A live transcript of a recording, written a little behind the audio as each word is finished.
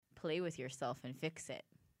play with yourself and fix it.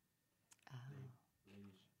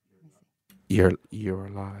 You're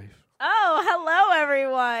alive. Oh, hello,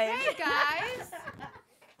 everyone. Hey, guys.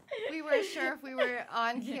 We weren't sure if we were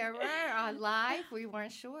on camera or on live. We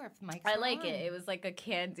weren't sure if Mike's I like on. it. It was like a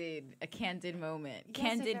candid moment. Yes,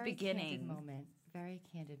 Candid a very beginning. Candid moment. Very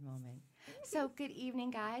candid moment. So, good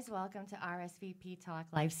evening, guys. Welcome to RSVP Talk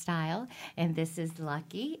Lifestyle. And this is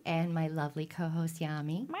Lucky and my lovely co-host,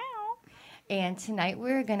 Yami. Meow. And tonight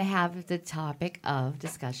we're going to have the topic of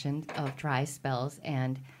discussion of dry spells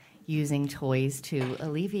and using toys to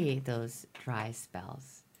alleviate those dry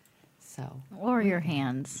spells. So, Or your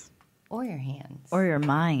hands. or your hands. Or your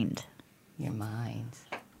mind. your mind.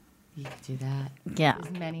 You could do that. Yeah.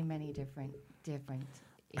 There's many different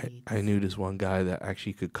aids. I knew this one guy that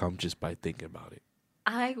actually could come just by thinking about it.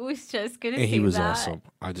 I was just going to say And he was that. awesome.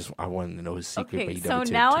 I wanted to know his secret, but Okay, he so never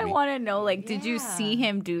told now it to I me. want to know, like, did you Yeah. see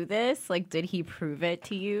him do this? Like, did he prove it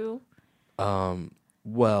to you?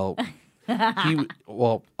 Well,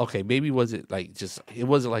 okay, maybe was it like it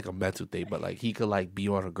wasn't like a mental thing, but like he could like be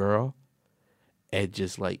on a girl and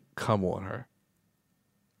just like come on her.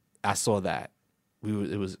 I saw that.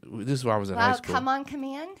 This is when I was in high Wow, school. come on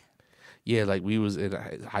command? Yeah, like we was in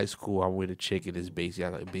high school. I'm with a chick in his basement. He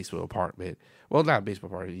had like a basement apartment. Well, not a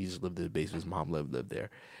basement apartment. He just lived in the basement. His mom lived there,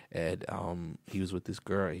 and he was with this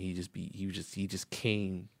girl. And he just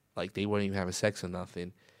came like they weren't even having sex or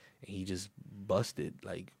nothing, and he just busted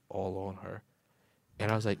like all on her.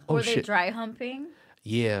 And I was like, oh Were they shit, dry humping?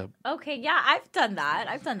 yeah. Okay, yeah, I've done that.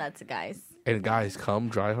 I've done that to guys. And guys come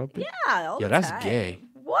dry humping. Yeah, all Yeah, the that's time. gay.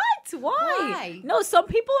 What? Why? Why? No, some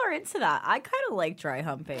people are into that. I kind of like dry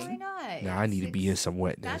humping. Why not? Now I need to be in some That's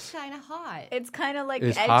wetness. kind of hot. It's kind of like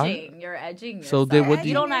It's hot? edging. You're edging. So yourself. then what do you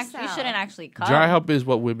you- don't Edging actually? You yourself. shouldn't actually come. Dry humping is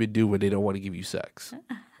what women do when they don't want to give you sex.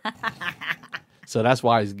 So that's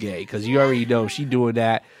why it's gay, because you already know she doing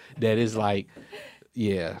that. That is like,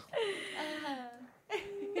 yeah.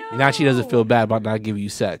 Now she doesn't feel bad about not giving you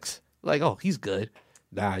sex. Like, oh, he's good.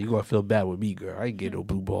 Nah, you gonna feel bad with me, girl. I ain't getting no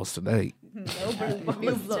blue balls tonight. No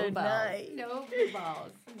blue balls tonight. No blue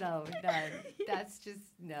balls. No, none. That's just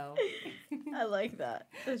no. I like that.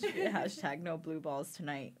 That should be a hashtag. No blue balls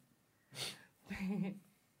tonight.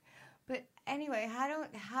 But anyway,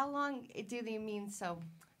 how long do they mean? So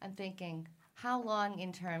I'm thinking, how long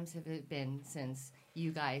in terms have it been since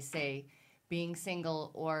you guys say being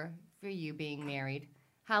single or for you being married?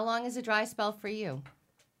 How long is a dry spell for you?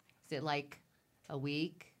 Is it like a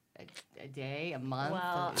week, a day, a month?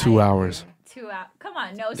 Well, 2 hours. 2 hours. Come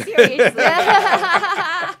on, no, seriously.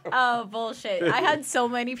 Oh, bullshit. I had so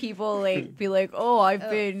many people like be like, "Oh, I've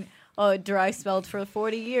been dry spelled for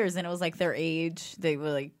 40 years," and it was like their age. They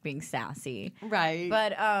were like being sassy. Right.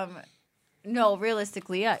 But no,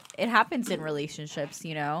 realistically, it happens in relationships,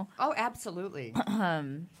 you know. Oh, absolutely.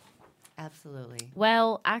 Absolutely.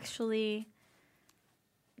 Well, actually,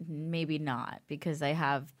 maybe not, because I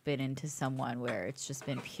have been into someone where it's just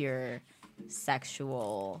been pure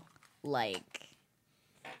sexual, like,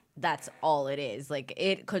 that's all it is. Like,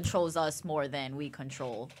 it controls us more than we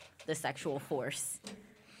control the sexual force.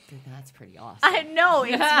 Dude, that's pretty awesome. I know,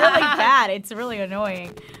 it's really bad. It's really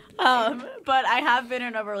annoying. But I have been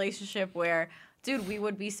in a relationship where, dude, we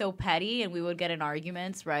would be so petty and we would get in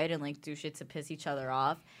arguments, right? And, like, do shit to piss each other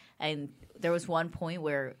off. And there was one point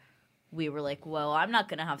where we were like, well, I'm not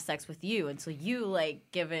going to have sex with you until you, like,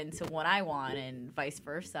 give in to what I want and vice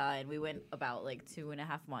versa. And we went about, like,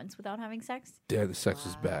 2.5 months without having sex. Yeah, the sex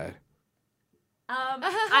was bad. I'm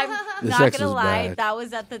The not sex going to was lie. bad. That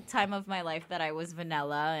was at the time of my life that I was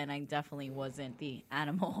vanilla, and I definitely wasn't the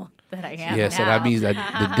animal that I am Yeah, now. so that means that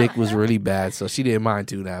the dick was really bad. So she didn't mind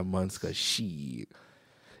 2.5 months because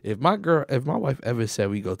if my wife ever said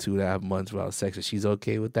we go 2.5 months without sex and she's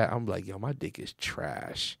okay with that, I'm like, yo, my dick is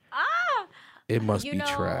trash. It must You be know,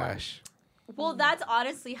 trash. Well, that's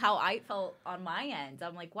honestly how I felt on my end.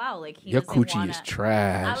 I'm like, wow, like he Your doesn't coochie wanna, is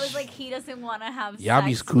trash. I was like, he doesn't want to have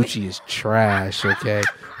Yami's sex with coochie is trash, okay?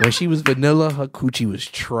 When she was vanilla, her coochie was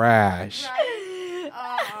trash.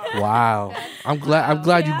 Wow. I'm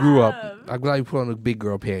glad you grew up. Yeah. I'm glad you put on the big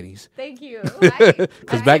girl panties. Thank you.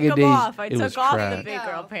 Because back in took days, them off. I it was took off the trash. big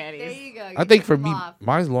girl panties. There you go. I think for me,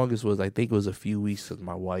 mine's longest was, I think it was a few weeks with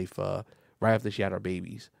my wife, right after she had our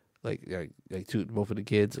babies. Like both of the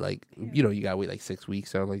kids, like, you know, you gotta wait like 6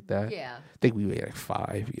 weeks, something like that. Yeah. I think we waited like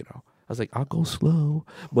 5, you know. I was like, I'll go slow.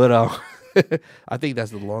 But I think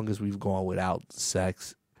that's the longest we've gone without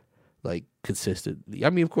sex, like, consistently.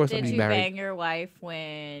 I mean, of course, Did I'm you married. bang your wife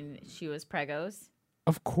when she was pregos?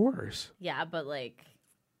 Of course. Yeah, but like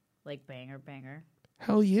banger.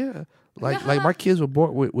 Hell yeah. Like my kids were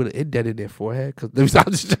born with an indent in their forehead. Cause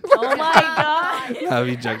I'm just, Oh my god! Nah,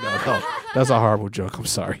 me joke. No, that's a horrible joke. I'm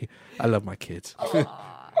sorry. I love my kids.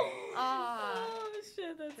 Aw. Oh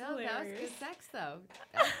shit, that's No, that was hilarious. good sex, though.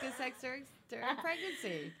 That was good sex during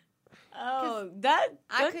pregnancy. Oh, that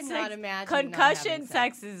I good could sex- not imagine not Concussion having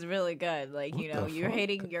sex is really good. Like, What you know, the you're fuck?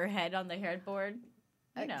 hitting your head on the headboard.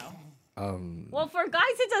 You know. Um, Well, for guys,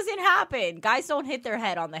 it doesn't happen. Guys don't hit their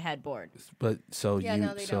head on the headboard. but so Yeah, you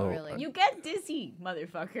no, they so don't really. You get dizzy,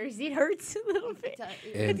 motherfuckers. It hurts a little bit.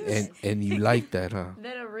 and you like that, huh?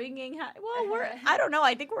 Then a ringing. Well, I don't know.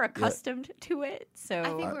 I think we're accustomed to it. So I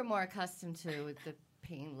think we're more accustomed to with the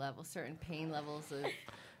pain level, certain pain levels of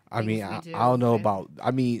I mean, things we I don't know do. about.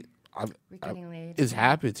 I mean, we're getting laid. it's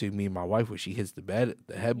happened to me and my wife where she hits the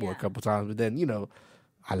headboard Yeah. a couple times, but then you know,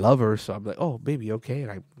 I love her, so I'm like, oh, baby, okay,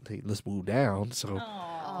 and let's move down. So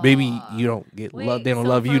Aw. maybe you don't get love. Wait, They don't so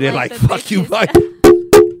love for, you. They're like, like, the fuck you, bitches-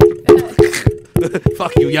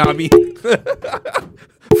 fuck you, Yami.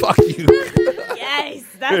 Fuck you. Yes,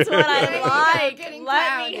 that's what Right, I like. getting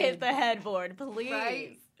Let me pounded. hit the headboard, please.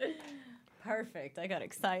 Right? Perfect. I got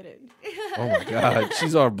excited. Oh my god,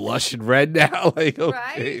 she's all blushing red now. Like,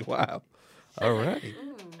 okay, Right? wow, all right.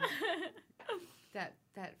 Ooh.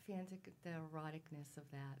 that fantasy, the eroticness of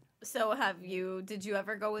that. So, did you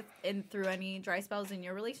ever go through any dry spells in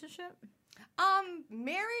your relationship?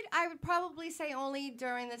 Married, I would probably say only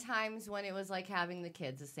during the times when it was like having the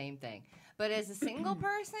kids, the same thing. But as a single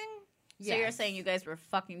person, So you're saying you guys were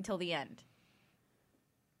fucking till the end?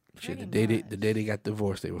 Shit, the Pretty day they got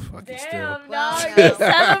divorced, they were fucking still. Damn, Well, no, no. they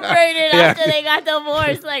celebrated Yeah. after they got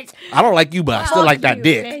divorced. Like, I don't like you, but I still Fuck like that you,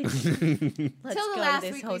 dick. let's Till go the to last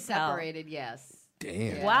this week hotel. we separated, yes.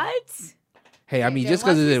 Damn. Yeah. What? Hey, I mean, Yeah, just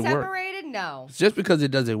because once it we didn't work, separated, no. just because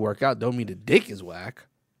it doesn't work out, don't mean the dick is whack.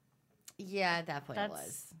 Yeah, at that point it That's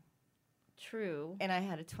was. true. And I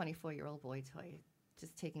had a 24-year-old boy toy,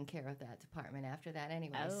 just taking care of that department after that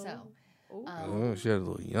anyway. Oh. So, Ooh. Oh, she had a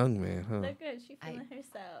little young man, huh? Look good. She I- feeling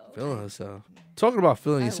herself. Feeling herself. Talking about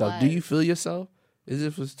feeling I yourself. Do you was. feel yourself? Is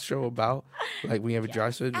this what the show about? Like when you have a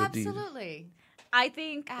dry spell? What do you- absolutely. I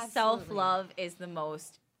think Absolutely. self-love is the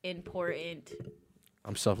most important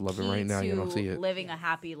I'm self-loving key right now. to You don't see it. living a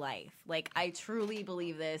happy life. Like, I truly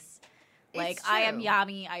believe this. Like, It's I am true.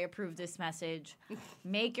 Yami. I approve this message.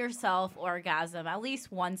 Make yourself orgasm at least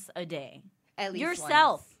once a day. At least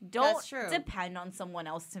Yourself. once. Don't That's true. depend on someone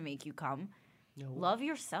else to make you come. No. Love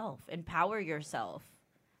yourself. Empower yourself.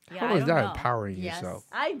 Yeah, How I is don't that know. empowering Yes. yourself?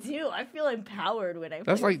 I do. I feel empowered when I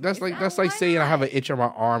That's play like that's like myself. that's like why saying I have an not? itch on my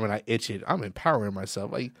arm and I itch it. I'm empowering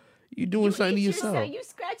myself. Like you doing You something to itch yourself. You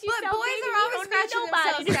scratch But yourself. boys baby. are You always don't need scratching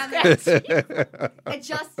nobody themselves to down scratch there.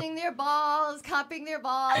 Adjusting their balls, cupping their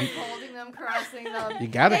balls, holding them, caressing them. You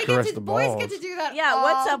gotta They caress get to, the Boys balls. get to do that. Yeah,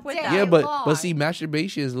 what's all up with day that? Yeah, but long. see,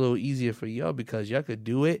 masturbation is a little easier for y'all because y'all could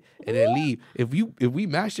do it and then leave. If we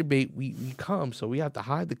masturbate, we come, so we have to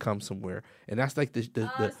hide the cum somewhere, and that's like the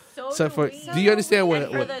So for we. do you understand And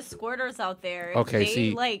what? for what the squirters out there, okay, they,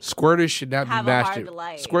 see, like, squirters should not be have a hard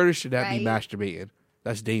life, Squirters should not be right? masturbating.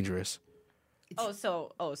 That's dangerous.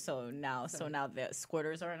 so now the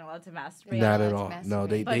squirters aren't allowed to masturbate. Not allowed at to all. No, masturbate.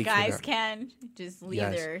 they But guys cannot. can just leave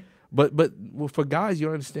Yes. their. But well, for guys, you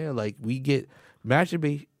understand, like we get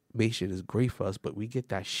masturbation is great for us, but we get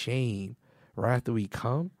that shame right after we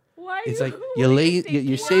come. Why? It's you, like what you're do you laying, think you're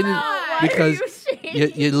you sitting are? Why because are you you're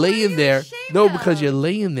ashamed? laying you there. ashamed No, because of? you're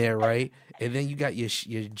laying there, right? And then you got your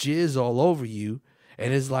jizz all over you,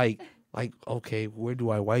 and it's like okay, where do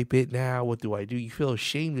I wipe it now? What do I do? You feel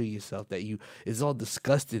ashamed of yourself that it's all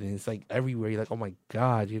disgusted and it's like everywhere. You're like, oh my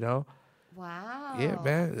god, you know? Wow. Yeah,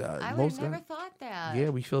 man. I would most have never guys- thought that. yeah,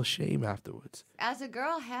 we feel shame afterwards. As a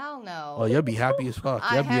girl, hell no. Oh, you'll be happy as fuck.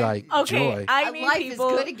 I You'll be had- like Okay, joy. I need Life people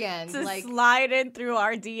is good again. to Like, slide in through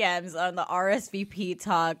our DMs on the RSVP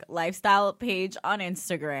Talk lifestyle page on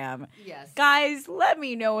Instagram. yes. Guys, let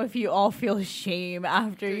me know if you all feel shame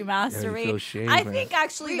after you masturbate. feel shame, I man. think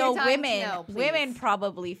actually, Three though, times no, please. women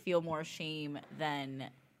probably feel more shame than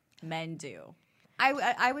men do.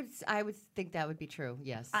 I would think that would be true.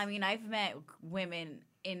 Yes. I mean, I've met women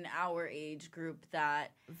in our age group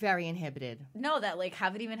that very inhibited. that like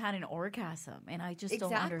haven't even had an orgasm, and I just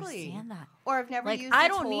don't Exactly. understand that. Or I've never Like, used I a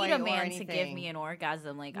don't toy need a or man to give anything. me an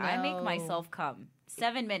orgasm. Like, I make No. myself come.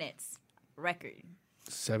 7 minutes record.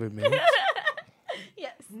 7 minutes.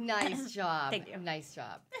 Yes. Nice job. Thank you. Nice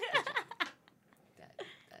job.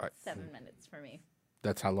 Alright, 7 minutes for me.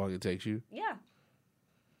 that's how long it takes you. Yeah.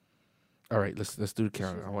 All right, let's do the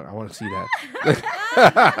count. I want to see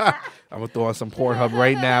that. I'm gonna throw on some Pornhub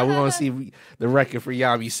right now. We want to see the record for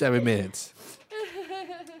Yami. 7 minutes.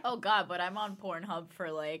 Oh God, but I'm on Pornhub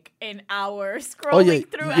for like an hour scrolling Oh yeah,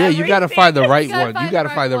 through yeah. You gotta everything. find the right gotta one. You find gotta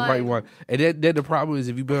the find the right right one. one. And then the problem is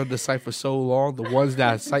if you've been on the site for so long, the ones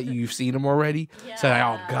that cite you, you've seen them already. So like,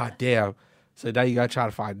 oh Yeah. God damn. So now you gotta try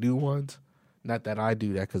to find new ones. Not that I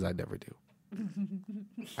do that because I never do.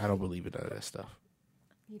 I don't believe in none of that stuff.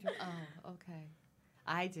 You do? Oh, okay.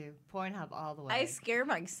 I do. Pornhub all the way. I scare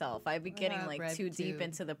myself. I'd be getting like Red too deep too.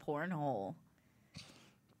 into the porn hole.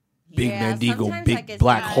 Big Yeah, Mandigo, sometimes I big get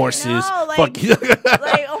black tired. horses. No, like- Fuck you.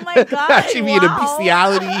 Like, oh my God, She being a wow.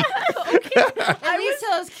 bestiality. At least to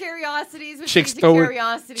those curiosities, which Chicks is throw it-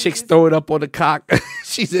 curiosities. Chicks throw it up on the cock.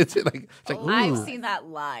 She's into like, it's like, Oh, ooh. I've seen that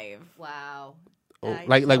live. Wow. Oh, I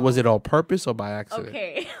like was don't- it on purpose or by accident?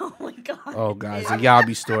 Okay. Oh my God. Oh God, it's a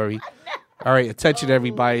Yami story. All right, attention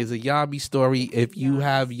everybody, it's a Yami story. If you Yami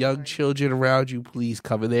have young story. children around you, please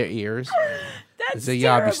cover their ears. That's It's a Yami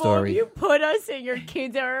terrible. story. If you put us and your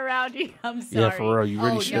kids are around you. I'm sorry. Yeah, for real, you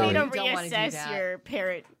really Oh, should. You need to You don't wanna do reassess that. your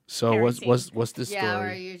parent. So what's this Yeah, or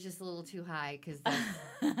story? you're just a little too high because.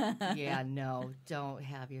 Yeah, no, don't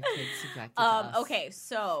have your kids subjected to us. Okay,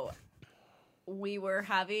 so we were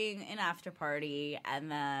having an after party,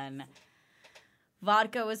 and then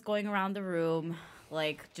vodka was going around the room.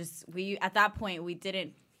 Like, just we at that point we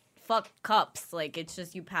didn't fuck cups. Like, it's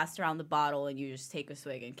just you passed around the bottle and you just take a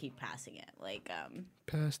swig and keep passing it. Like,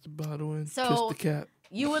 Pass the bottle and So- kiss the cat.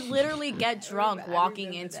 you would literally get drunk I walking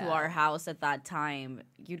remember into that. our house at that time.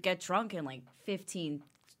 You'd get drunk in like 15,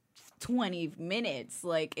 20 minutes.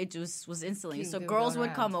 Like, it just was instantly. Keep So it girls going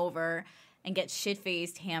would come around. over and get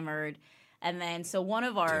shit-faced, hammered. And then, so one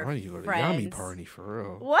of our Damn, I need to go to the friends... Yami party for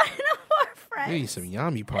real. One of our There need friends... some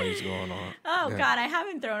Yami parties going on. Oh, Yeah. God, I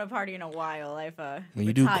haven't thrown a party in a while. I've When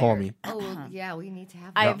you do, call me. Oh, well, yeah, we need to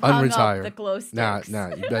have. I've that. hung unretire. up the glow sticks.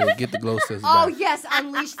 Nah, you better get the glow sticks Oh back. yes,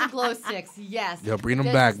 unleash the glow sticks. Yes. Yo, bring them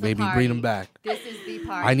This back, is the baby. party. Bring them back. This is the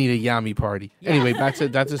party. I need a Yami party. Anyway, back to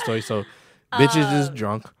that's the story. So, bitches is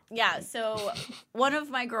drunk. Yeah, so one of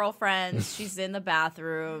my girlfriends, she's in the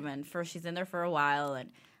bathroom, and she's in there for a while, and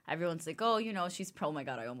everyone's like, oh, you know, oh my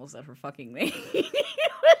God, I almost said her fucking name.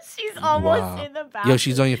 She's almost Wow. in the bathroom. Yo,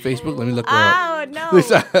 she's on your Facebook. Let me look her up. Oh, no.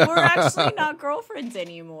 Listen. We're actually not girlfriends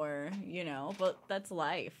anymore, you know, but that's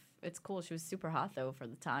life. It's cool. She was super hot, though, for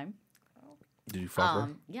the time. Did you fuck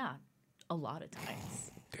her? Yeah, a lot of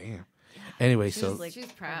times. Damn. Anyway, She so was like She's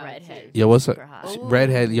a proud, redhead. too. yo, what's up? Super hot.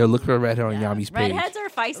 Redhead. Yo, look for a redhead on Yeah. Yami's page. Redheads are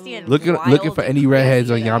feisty and Looking wild for and any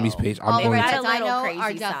redheads on crazy, Yami's though. page. All I'm the going. got a redheads I little know crazy are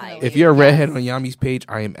side. definitely. If you're a yes. redhead on Yami's page,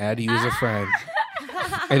 I am adding you as a friend.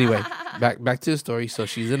 Anyway, back to the story. So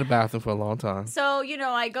she's in the bathroom for a long time. So, you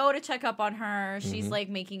know, I go to check up on her. She's Mm-hmm.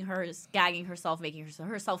 like gagging herself, making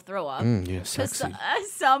herself throw up. Yeah, 'Cause, sexy.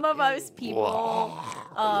 some of us people,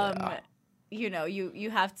 you know, you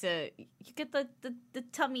have to, you get the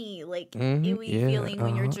tummy, like, Mhm, ewy yeah, feeling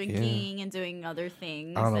when you're yeah. drinking and doing other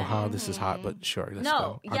things. I don't know and- how this is hot, but sure, let's No,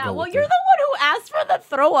 go. I'll yeah, go well, with you're it. the one who asked for the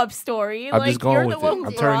throw up story. I'm like, just going you're with the one it. who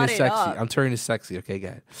I'm turning brought it it sexy. up. I'm turning it sexy. Okay,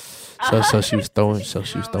 guys. So she was throwing. So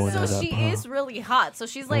she was throwing So that up. she huh? is really hot. So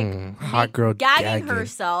she's like hot girl gagging gagging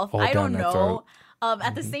herself. all I down don't that throat. know.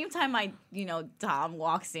 At the same time, Dom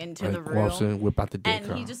walks into the room Walks in, whip out the dick. and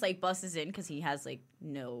he huh? just like busts in because he has like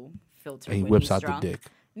no filter. And he when whips he's out drunk. the dick.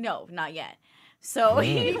 No, not yet. So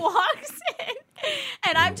he walks in,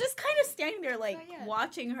 and I'm just kind of standing there like Not yet.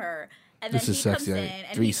 watching her. And This then is he comes sexy, in, right?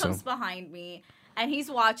 and Threesome. he comes behind me, and he's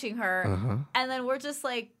watching her. Uh-huh. And then we're just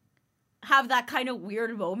like have that kind of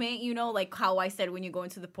weird moment, you know, like how I said when you go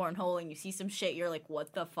into the porn hole and you see some shit, you're like,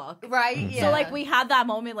 what the fuck? Right? Mm-hmm. Yeah. So like we had that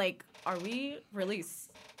moment, like, are we really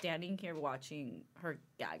standing here watching her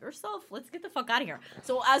gag herself? Let's get the fuck out of here.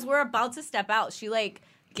 So as we're about to step out, she like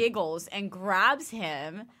giggles and grabs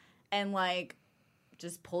him and like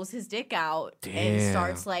just pulls his dick out and Damn.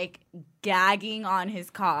 starts like gagging on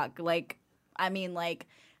his cock. Like, I mean, like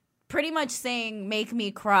pretty much saying, make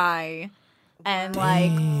me cry. And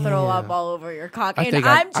like throw up all over your cock. I And think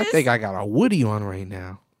I'm I just think I got a Woody on right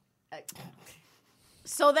now.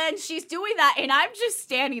 so then she's doing that, and I'm just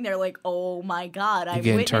standing there like, oh my God, I'm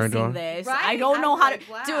getting witnessing turned on? this. I Right? don't know I'm how like,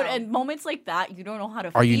 to wow. dude, and moments like that, you don't know how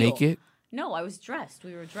to Are you feel. naked? No, I was dressed.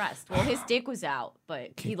 We were dressed. Well, his dick was out,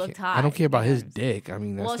 but he looked hot. I don't care about his Yes. dick. I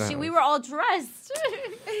mean, that's Well, not, we were all dressed.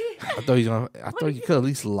 I thought you could at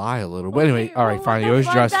least lie a little. But anyway, all right, Well, fine. what Yours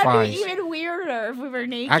the fuck? dressed That'd fine. be even weirder if we were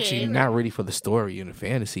naked. Actually, not ready for the story and the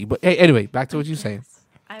fantasy. But hey, anyway, back to what you're saying.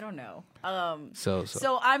 I don't know.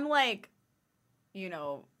 So I'm like, you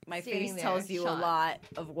know, my Standing face there, tells you a shocked. lot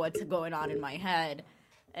of what's going on in my head,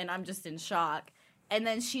 and I'm just in shock. And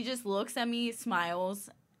then she just looks at me, smiles,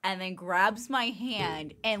 and then grabs my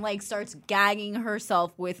hand and like starts gagging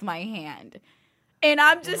herself with my hand. And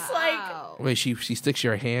I'm just Wow. Wait, she sticks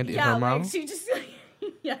your hand like, in her yeah, mouth? like she just,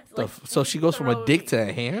 yes, The like, so she goes from a dick to a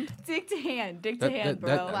throwing- hand? dick to hand,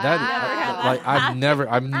 bro. Wow. Like I've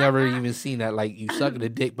never even seen that. Like you sucking a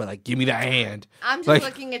dick, but like give me that hand. I'm just Like-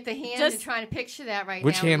 looking at the hand Just- and trying to picture that right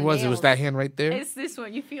Which now. hand with was the it? Was nails. that hand right there? It's this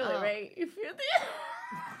one. You feel it, Oh. right? You feel it.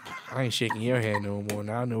 I ain't shaking your hand no more.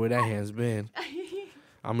 Now I know where that hand's been.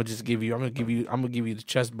 I'm gonna give you the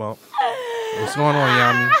chest bump. What's going on,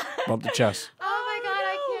 Yami? Bump the chest. Oh my god,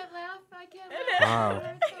 I can't laugh. I can't laugh.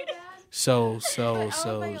 Wow. It hurts so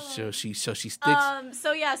bad. So she sticks.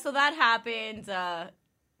 So that happened,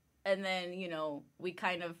 and then we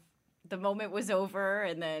kind of the moment was over,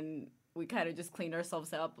 and then we kind of just cleaned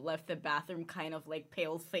ourselves up, left the bathroom kind of like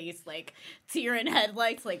pale face, like tear in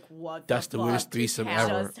headlights, like what? That's the fuck weirdest just threesome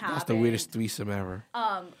happened? ever. That's the weirdest threesome ever.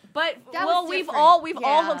 But That well, was we've different. all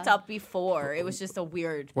Yeah. hooked up before. It was just a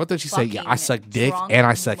weird. What did she say? Yeah, I suck fucking dick drunk and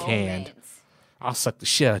I suck hand. moment. I'll suck the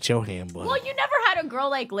shit out your hand, boy. Well, you never had a girl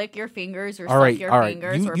like lick your fingers or all right, suck your all right.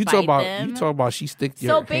 fingers or You bite talk about them. she sticked your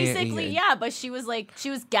So hand basically, in. yeah, but she was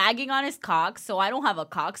gagging on his cock, so I don't have a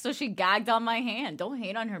cock, so she gagged on my hand. Don't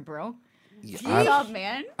hate on her, bro. Yeah, What's up,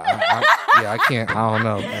 man? I can't. I don't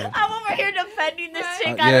know, man. I'm over here defending this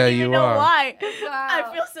chick. Yeah, I don't even you know are. why. Wow.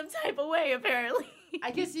 I feel some type of way, apparently. I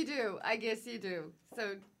guess you do.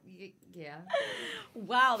 So, yeah.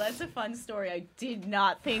 Wow, that's a fun story. I did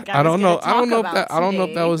not think I don't know. I don't know if about that. I don't know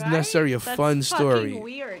if that was right? necessarily a That's fun fucking story.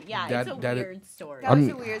 weird. Yeah, That- it's a that is- weird story. That was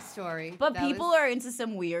I'm- a weird story. But That people was- are into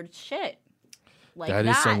some weird shit. Like That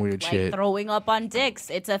is some weird like shit. Throwing up on dicks.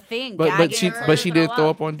 It's a thing. But Gagging she or but she didn't throw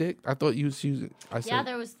up on dick. I thought you was using. I said Yeah,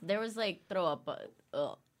 there was like throw up, but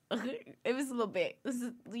it was a little bit. This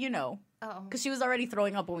is Oh. because she was already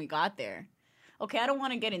throwing up when we got there. Okay, I don't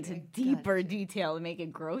want to get into deeper detail and make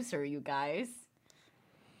it grosser, you guys.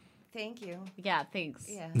 Thank you. Yeah, thanks.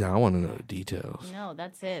 Yeah. no, I want to know the details. No,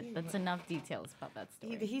 that's it. That's enough details about that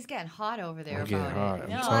story. He's getting hot over there I'm getting about hot. it. I'm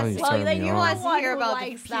No, telling you, well, turning then me you on. want- Wants to hear who about the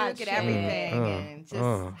likes puke that and shit. everything, and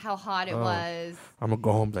just how hot it was. I'm gonna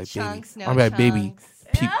go home like Chunks, baby. no I'm like baby.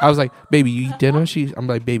 chunks. I was like, baby, you eat dinner? I'm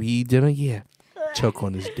like, baby, you eat dinner? Yeah. Choke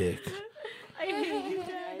on his dick. I hate you guys.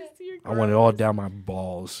 You're I want it all down my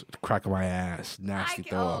balls, the crack of my ass, nasty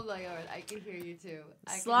throw Oh up. my god, I can hear you too.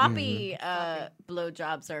 sloppy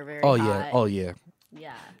blowjobs are very Oh hot. yeah, oh yeah.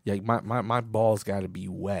 Yeah. Like my balls gotta be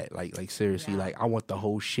wet. Like seriously, Yeah. like I want the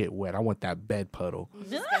whole shit wet. I want that bed puddle. You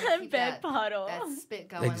just gotta keep Bed that- puddle. That spit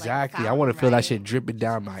going. like a Exactly. I want to fountain, feel that right? shit dripping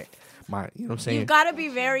down my you know what I'm saying? You've got to be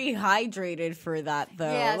very hydrated for that,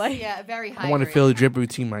 though. Yes, like, yeah, very high. I want to feel the drip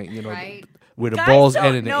between my Right. where the guys balls don't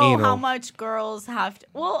end and the know anal. how much girls have to.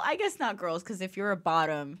 Well, I guess not girls, because if you're a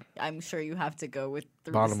bottom, I'm sure you have to go with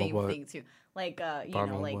through Bottom the of same what? thing too. Like, you Bottom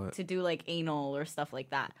know, of like what? to do like anal or stuff like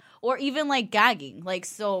that, or even like gagging. Like,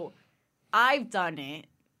 so I've done it,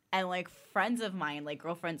 and like friends of mine, like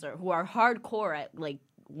girlfriends, who are hardcore at like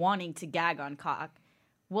wanting to gag on cock,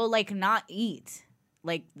 will like not eat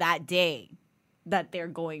like that day that they're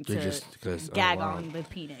going They to just- 'cause- oh, gag wow. on the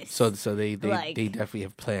penis. So they Like- they definitely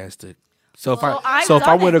have plans to. So if Well, I I've so if done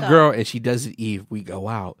I'm with it, a though. girl and she doesn't eat, if we go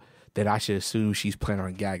out, then I should assume she's planning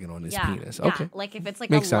on gagging on this penis. Yeah. Okay. Like if it's like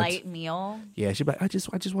Makes a sense. light meal. Yeah, she'd be like, I just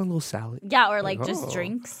want a little salad. Yeah, or like Like, just oh.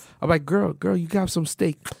 drinks. I'm like, girl, you got some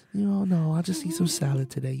steak? You know, no, I'll just eat some salad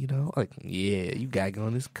today. You know, like, yeah, you gagging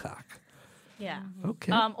on this cock. Yeah.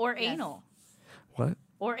 Okay. Or Yes. anal. What?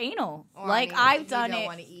 Or anal. Or, like I mean, I've done you don't it.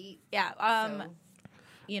 want to eat. Yeah. So.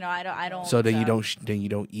 You know, I don't. So then you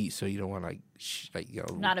don't eat. So you don't want like you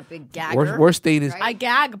know. Not a big gagger. Worst thing is Right? I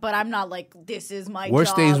gag, but I'm not like this is my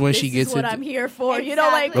Worst job. thing is when this she is gets what into- I'm here for. You know,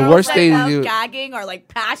 like Exactly. The girls worst that thing is love you- gagging are like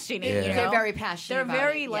passionate. Yeah. You know? They're very passionate. They're about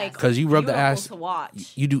very it, like yes. 'Cause you rub the beautiful ass- to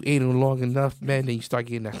watch. you do anal long enough, man, then you start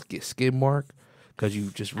getting that skin mark because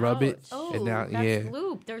you just rub it, Oh, and now that's yeah,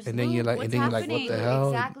 lube. There's and then lube. you're like, What's and then you're like, what happening? the hell?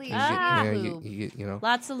 Exactly. You Ah. get, Lube. you get, you know.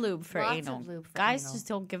 Lots of lube for Lots of anal. lube for Guys anal. just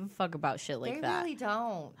don't give a fuck about shit like They that. really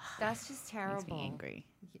don't. That's just Makes terrible. me angry.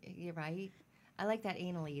 You're right. I like that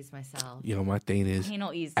anal ease myself. You know, my thing is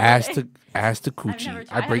Anal ease. ass to I've coochie. never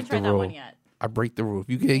I break the haven't tried that one rule. yet. I break the rule. If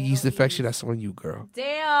you get a yeast infection, that's on you, girl.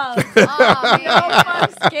 Damn. Oh, No man.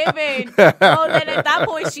 fucks given. Oh, then at that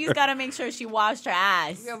point, she's got to make sure she washed her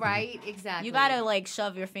ass. You're right. Exactly. You got to like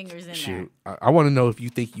shove your fingers in Shoot, I want to know if you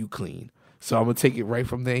think you clean. So I'm gonna take it right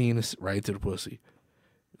from the anus right into the pussy.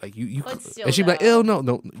 Like you, But still, and she be like, though. "Ew, no,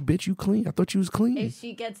 bitch, you clean. I thought you was there. clean." If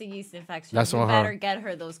she gets a yeast infection, That's you on her. better get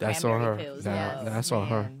her those That's on cranberry her. pills. Nah, yo. that's on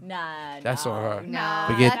her. man. Nah, That's no, on her. No,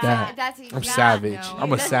 Forget that's that. I'm I'm savage. No.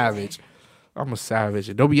 I'm a savage. I'm a savage.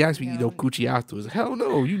 And don't be asking me to eat no coochie afterwards. Hell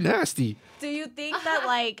no, you nasty. Do you think that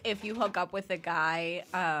like if you hook up with a guy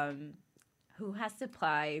who has to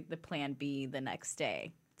buy the Plan B the next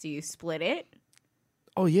day? Do you split it?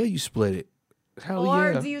 Oh yeah, you split it. Hell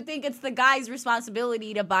Or yeah. do you think it's the guy's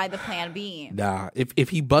responsibility to buy the Plan B? Nah, if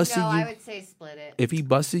he busted No, you, I would say split it. if he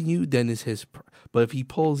busted you, then it's his. But if he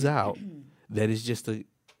pulls out, then it's just a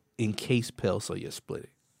in case pill, so you split it.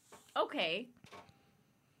 Okay.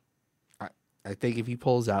 I think if he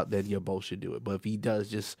pulls out, then you both should do it. But if he does,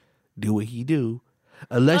 just do what he do,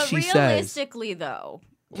 unless But she says. realistically, though,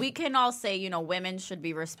 we can all say, you know, women should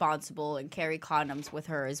be responsible and carry condoms with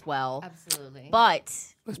her as well. Absolutely. But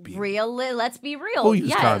Let's be let's be real. Who uses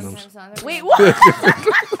yes. condoms? Sometimes on the Wait, road. what?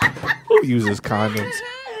 Who uses condoms?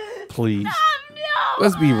 Please. No.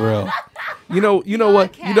 Let's be real. You know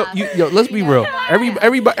what? Let's be real.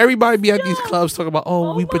 Everybody be at these clubs talking about,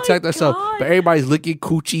 oh, we my protect ourselves, God. but everybody's licking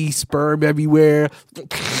coochie, sperm everywhere.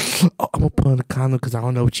 Oh, I'm gonna put on a condom because I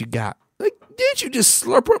don't know what you got. Like, didn't you just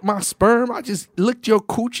slurp up my sperm? I just licked your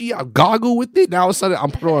coochie. I goggle with it. Now all of a sudden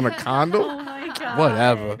I'm putting on a condom. Oh my God.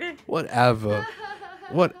 Whatever.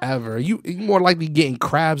 You more likely getting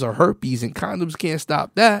crabs or herpes, and condoms can't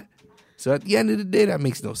stop that. So at the end of the day, that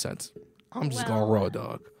makes no sense. I'm just going raw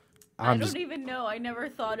dog. I don't even know. I never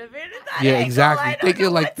thought of it. That Yeah, angle. exactly. I don't Think know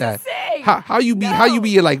it like what to that. say. How you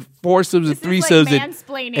be in like foursomes and This is threesomes like and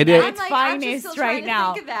mansplaining and then- at its I'm finest just still right trying to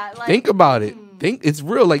now. Think of that. Like, think about it. Think it's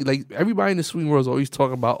real. Like everybody in the swing world is always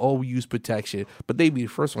talking about, oh, we use protection, but they be the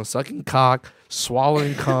first one sucking cock,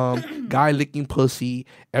 swallowing cum, guy licking pussy,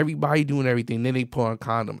 everybody doing everything. Then they put on a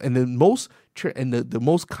condom, and the most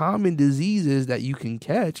common diseases that you can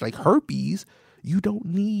catch, like herpes, you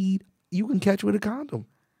can catch with a condom.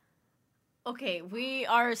 Okay, we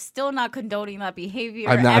are still not condoning that behavior.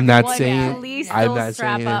 I'm not Everyone, saying- Please I'm still not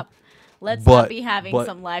strap saying- up. Let's but- not be having but-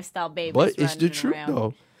 some lifestyle babies. But it's the running truth around.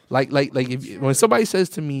 though. Like if when somebody says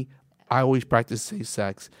to me, I always practice safe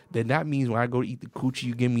sex, then that means when I go to eat the coochie,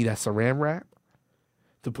 you give me that saran wrap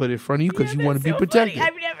to put in front of you because you want to be so protected.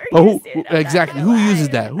 funny. I've never But used it. I'm not exactly? gonna Who lie. uses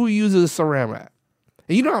that? Who uses a saran wrap?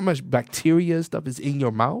 And you know how much bacteria and stuff is in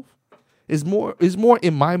your mouth? It's more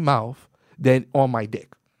in my mouth than on my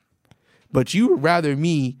dick. But you would rather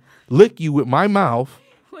me lick you with my mouth.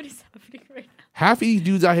 What is happening right now? Half of these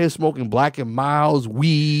dudes out here smoking Black and Milds,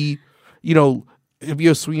 weed, you know, if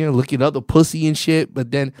you're a swinger, looking other pussy and shit.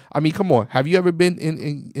 But then, I mean, come on. Have you ever been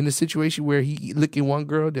in a situation where he licking one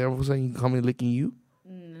girl, then all of a sudden he coming licking you?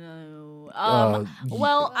 No.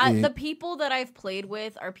 yeah. The people that I've played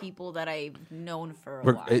with are people that I've known for a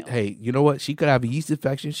while. Hey, you know what? She could have a yeast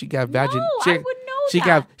infection. She got No, I would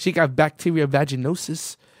know She got bacteria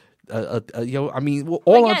vaginosis. I mean, well,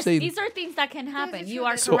 But all I'm yes, saying. these are things that can happen. You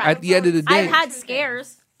are So correct. at the end of the day, I've had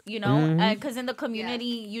scares, you know, Mm-hmm. because in the community,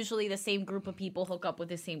 usually the same group of people hook up with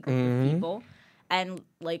the same group Mm-hmm. of people. And,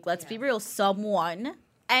 like, let's be real, someone,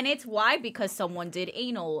 and it's why because someone did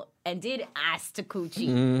anal and did ass to coochie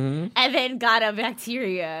Mm-hmm. and then got a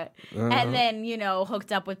bacteria Uh-huh. and then, you know,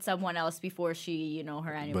 hooked up with someone else before she, you know,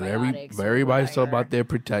 her but antibiotics. or everybody's talking whatever. about their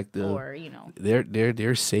protective. Or, you know.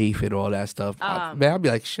 They're safe and all that stuff. Man, I'll be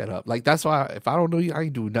like, shut up. Like that's why if I don't know you, I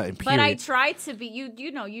ain't do nothing. Period. But I try to be,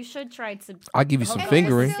 you know, you should try to I'll give you some hook up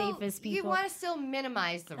fingering. with the safest You people. want to still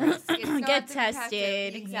minimize the risk. It's not Get the protective-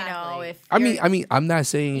 tested, Exactly. you know, if I you're- mean, I'm not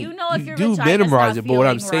saying you know if your do vagina's minimize not it, but what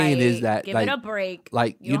I'm feeling saying right, is that give like it a break.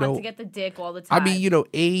 like, you you don't know- have to get the dick all the I time. mean, you know,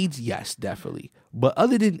 AIDS, yes, definitely. But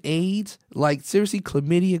other than AIDS, like seriously,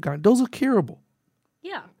 chlamydia, those are curable.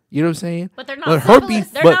 yeah, You know what I'm saying? but they're not. But fun-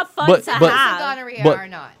 herpes, they're but- not fun but- to but- have. Gonorrhea But or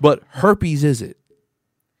not. but herpes isn't.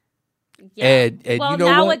 Yeah. and well, you know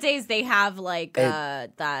what? nowadays they have like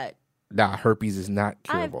And- that. Nah, herpes is not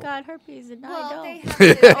curable. I've got herpes and Well, I they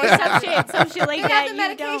don't. have Or some shit like They that. have the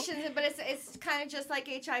You don't. medications, but it's kind of just like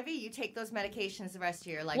HIV. You take those medications the rest of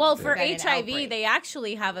your life. Well, to for prevent an HIV, outbreak. they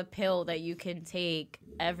actually have a pill that you can take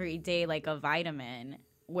every day, like a vitamin,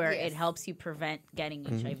 where Yes. it helps you prevent getting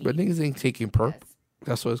HIV. But niggas ain't taking perp. Yes.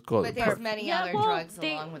 That's what it's called. But there's perp. many other drugs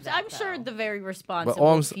along with that. I'm sure though. the very But responsible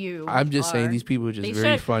all few. I'm just saying are. these people are just They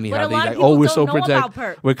very should. funny But how a they lot of like, people oh, we're don't so know about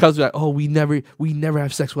protected. perp. Because like, oh, we never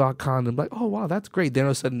have sex without condom. Like, oh wow, that's great. Then all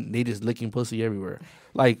of a sudden they just licking pussy everywhere.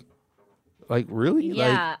 Like really?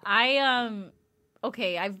 Yeah,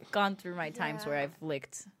 okay, I've gone through my times where I've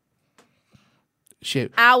licked Like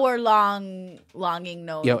shit. longing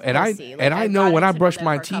nose. Yo, and pussy. Like, I I've know got when I into brush bed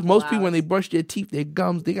my for a teeth, couple most people when they hours. brush their teeth, their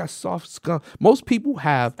gums, they got soft gum. Most people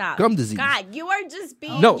have Stop. gum disease. God, you are just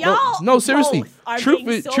being No, seriously. both are Truth being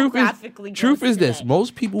is, so truth graphically is, truth gross is this. today.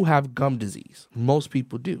 Most people have gum disease. Most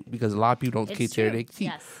people do because a lot of people don't It's take care of true. their teeth.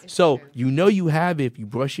 Yes. It's So true. you know you have it if you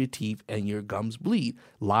brush your teeth and your gums bleed.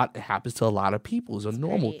 It happens to a lot of people. It's a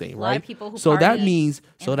normal A thing, lot of right? people who so that party means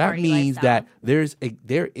and party that lifestyle.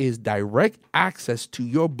 there is direct access access to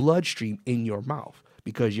your bloodstream in your mouth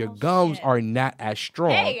because your gums shit. are not as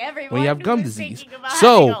strong Hey, everyone when you have who gum was disease. thinking about having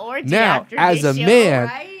So an orgy now, after as a this show, man,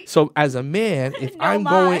 right? so as a man, if No I'm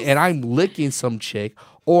going mas. and I'm licking some chick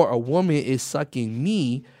or a woman is sucking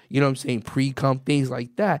me, you know what I'm saying, pre-cum, things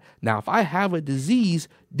like that. Now, if I have a disease,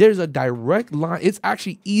 there's a direct line. It's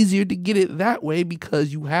actually easier to get it that way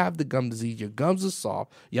because you have the gum disease. Your gums are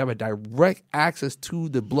soft. You have a direct access to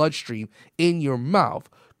the bloodstream in your mouth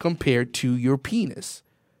compared to your penis.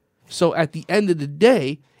 So at the end of the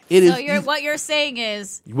day, it is So what you're saying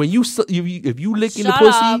is, when if you lick in the shut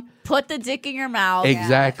pussy, up, put the dick in your mouth,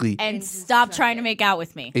 exactly. and And just stop suck trying to it. make out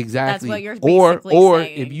with me. Exactly. That's what you're or basically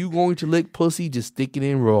saying. if you going to lick pussy, just stick it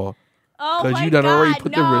in raw. Oh Because my you done already God,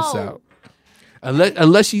 put the wrists no. out.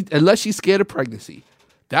 Unless she's scared of pregnancy.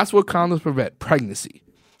 That's what condoms prevent, pregnancy.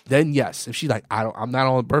 Then yes, if she's like, I'm not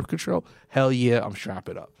on birth control, hell yeah, I'm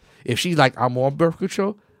strapping up. If she's like, I'm on birth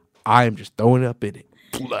control, I am just throwing up in it.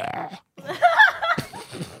 Blah.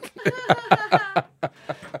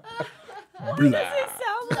 Blah.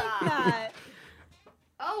 Sound like that.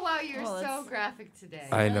 Oh wow, you're Well, so it's- graphic today.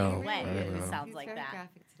 I know. When I it know. sounds He's like very that.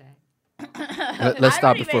 graphic today. Let's I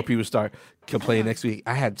stop don't before even- people start complaining next week.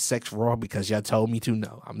 I had sex raw because y'all told me to.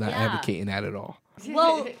 No, I'm not Yeah. advocating that at all.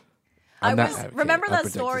 Well, I'm not was advocating remember that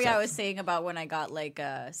unprotected story I sex. was saying about when I got like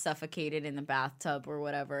suffocated in the bathtub or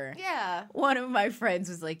whatever. yeah. One of my friends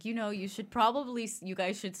was like, you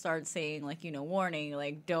guys should start saying like, warning,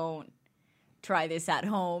 like don't try this at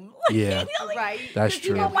home. Yeah. Like, Right. That's 'cause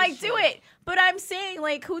people true. might do it, but I'm saying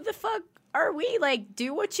like, who the fuck are we? Like,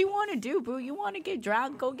 do what you want to do, boo. You want to get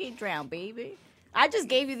drowned, go get drowned, baby. I just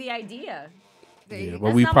gave you the idea. Yeah, That's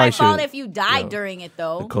well, we not probably my fault should. if you died Yo, during it, The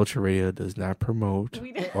though. Culture Radio does not promote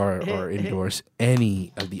We don't- or endorse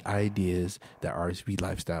any of the ideas that RSB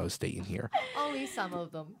Lifestyle is stating here. Only some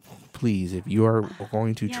of them. Please, if you are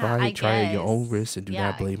going to Yeah, try I at your own guess. risk and do Yeah,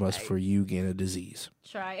 not blame us right. for you getting a disease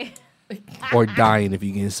Try. or dying if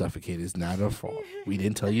you get suffocated. It's not our fault. We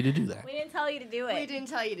didn't tell you to do that. We didn't tell you to do it. We didn't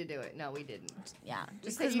tell you to do it. No, we didn't. Yeah, We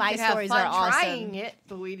just said because you my could have stories fun are awesome. trying it,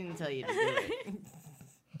 but we didn't tell you to do it.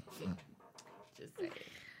 Just say it.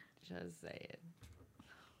 Just say it.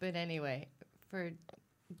 But anyway,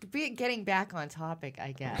 getting back on topic,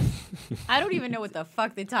 I guess. I don't even know what the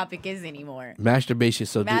fuck the topic is anymore. Masturbation.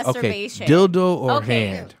 So, Masturbation. okay, dildo or Okay.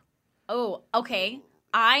 hand? Oh, okay.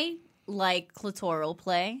 I like clitoral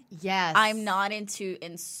play. Yes. I'm not into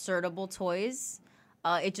insertable toys.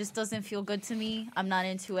 It just doesn't feel good to me. I'm not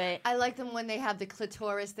into it. I like them when they have the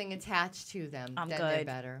clitoris thing attached to them. I'm then they're good.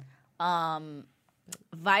 better.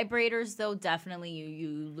 Vibrators, though, definitely you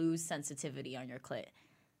lose sensitivity on your clit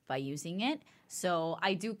by using it. So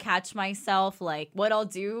I do catch myself, like, what I'll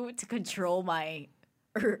do to control my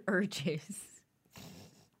urges.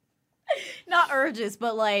 Not urges,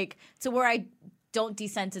 but like to where I don't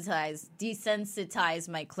desensitize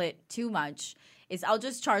my clit too much is I'll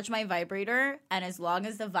just charge my vibrator, and as long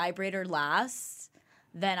as the vibrator lasts,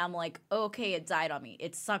 then I'm like, okay, it died on me.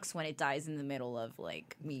 It sucks when it dies in the middle of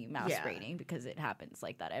like me masturbating because it happens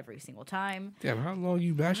like that every single time. Damn, how long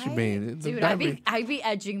you masturbating? Dude, I'd be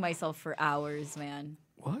edging myself for hours, man.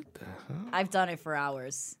 What the hell? I've done it for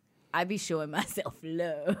hours. I'd be showing myself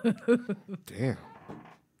love. Damn.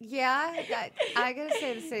 Yeah, I gotta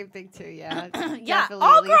say the same thing too. Yeah, Yeah, Definitely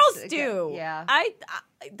all at least girls a do. Yeah, I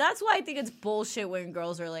that's why I think it's bullshit when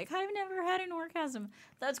girls are like, I've never had an orgasm.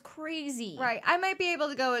 That's crazy. right. I might be able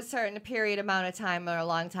to go a certain period amount of time or a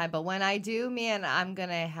long time, but when I do, man, I'm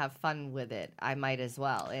gonna have fun with it. I might as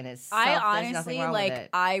well, and it's. I there's nothing honestly wrong like with it.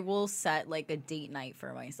 I will set like a date night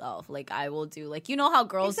for myself. Like I will do like how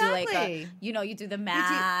girls do like Exactly. you do the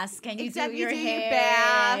mask and you Except do you your do hair, your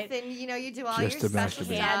bath, and you do all Just your to special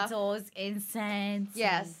masturbate. stuff. candles, incense.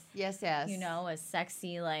 Yes, yes. A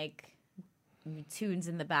sexy like tunes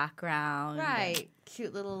in the background. Right.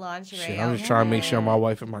 Cute little lingerie. Shit, I'm just trying to make sure outfit. my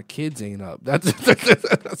wife and my kids ain't up. That's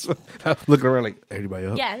what I'm looking around like everybody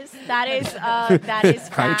up. Yes, that is that is.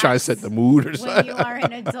 I ain't trying to facts. set the mood or When something. you are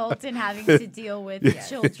an adult and having to deal with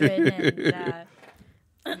children, and Yeah,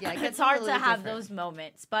 it it's gets hard a to little have different. those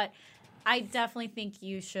moments. But I definitely think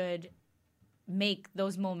you should make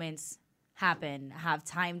those moments happen. Have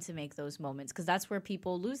time to make those moments because that's where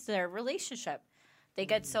people lose their relationship. They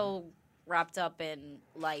get so wrapped up in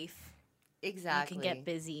life. Exactly. You can get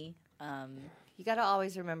busy. You got to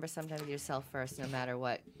always remember sometimes yourself first, no matter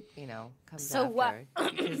what comes So after. what?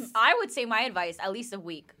 Because- I would say my advice: at least a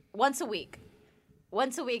week, once a week,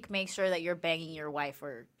 make sure that you're banging your wife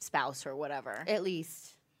or spouse or whatever. At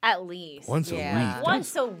least. At least. Once Yeah. a week.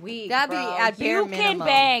 Once a week. That'd be bro. at bare You can minimum.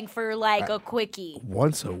 bang for like a quickie.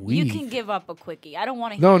 Once a week. You can give up a quickie. I don't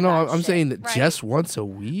want to hear No, that I'm shit. saying that Right. just once a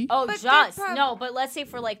week. Oh, But just they're no. But let's say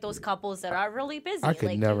for like those couples that are really busy, I could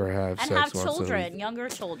like, never have and sex have once a children, week. younger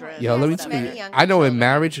children. Yo, let me Yes, tell many you. younger I know in children.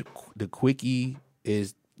 marriage, the quickie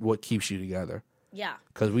is what keeps you together. Yeah,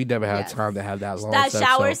 Because we never had Yes. time to have that long that sex.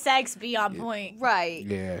 shower so- sex be on point. Right.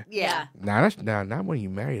 Yeah. Yeah. Not when you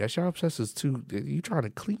married. That shower sex is too. You trying to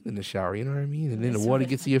clean in the shower. You know what I mean? And then the That's water right.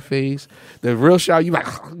 gets in your face. The real shower, you like,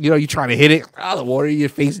 you trying to hit it. Oh, the water in your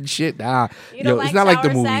face and shit. Nah, You don't like it's not like the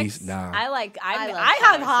shower movies. sex? Nah, I like. I love I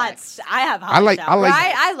have shower hot. sex. I have hot. I like- showers.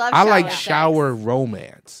 Right? I love I like shower sex. shower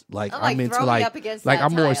romance. Like I'm like I'm into throw me like up against like that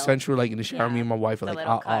I'm more tile. sensual. Like in the shower, Yeah. me and my wife, The like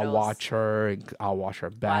little I'll cuddles. watch her and I'll wash her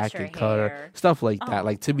back her and cut her hair. stuff like that. Oh.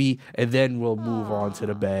 Like to me, and then we'll move on to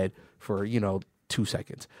the bed for 2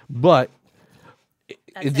 seconds. But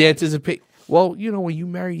That's the it. anticipate. Well, when you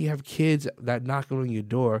marry, you have kids that knock on your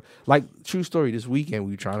door. Like true story. This weekend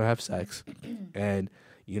we were trying to have sex, and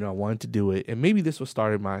I wanted to do it, and maybe this was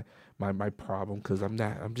started my problem because I'm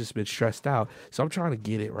just been stressed out. So I'm trying to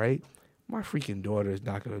get it right. My freaking daughter is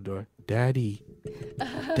knocking on the door. Daddy.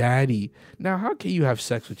 Daddy. Now, how can you have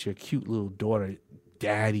sex with your cute little daughter?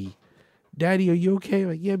 Daddy. Daddy, are you okay?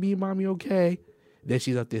 Like, yeah, me and mommy okay. Then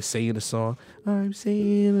she's up there singing a song. I'm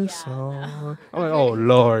singing a song. I'm like, oh,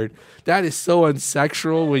 Lord. That is so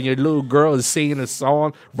unsexual when your little girl is singing a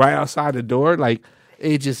song right outside the door. Like,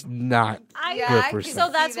 it's just not. Yeah, Good I for can sex. So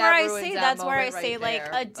see that's that where I ruins say. that That's where I moment say right like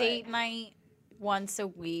there, a but date night once a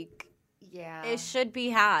week. Yeah. It should be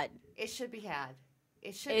had. It should be had.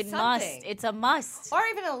 It should. It something. must. It's a must. Or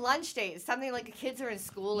even a lunch date, something like the kids are in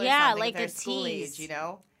school or Yeah, something. like if they're a school tease. age,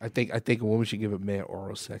 I think a woman should give a man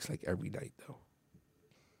oral sex like every night, though.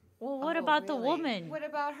 Well, what Oh, about the really? woman? What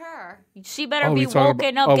about her? She better Oh, be we talking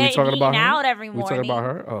woken about- up, we getting talking eaten about her? out every We morning. talking about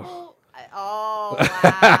her? Oh. Oh,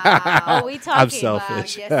 wow. Oh, we talking. I'm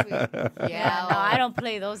selfish. Wow, yes, we, Yeah, no, I don't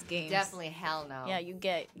play those games. Definitely hell no. Yeah, you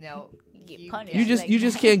get No. punished. You just like you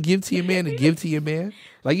just that. can't give to your man to give to your man.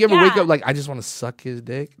 Like you ever wake Yeah. up like I just want to suck his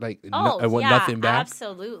dick, like Oh, I want yeah, nothing back.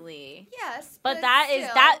 absolutely. Yes. But that is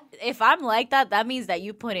still, that. If I'm like that, that means that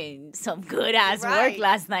you put in some good ass Right. work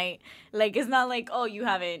last night. Like it's not like, oh, you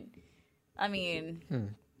haven't. I mean,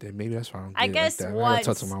 Then maybe that's why I don't I get it guess like that. I gotta once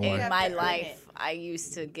talk to my in wife. my have to earn life, it. I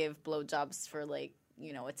used to give blowjobs for like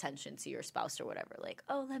attention to your spouse or whatever. Like,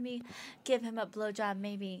 oh, let me give him a blowjob.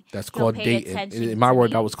 Maybe That's he'll called pay dating. attention In my to word,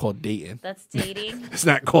 me. that was called dating. That's dating. It's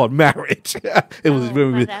not called marriage. It was Oh,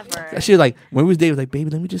 really. whatever. She was like, when we was dating, was like, baby,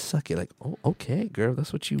 let me just suck it. Like, oh, okay, girl,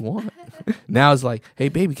 that's what you want. Now it's like, hey,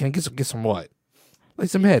 baby, can I get some what? Like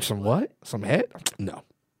some head, some what? Some head? No.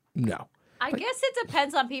 I guess it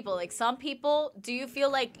depends on people. Like some people, do you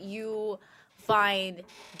feel like you find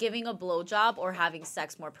giving a blowjob or having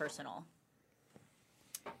sex more personal?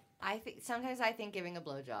 Sometimes I think giving a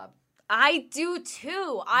blowjob. I do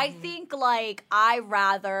too. I think like I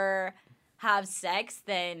rather have sex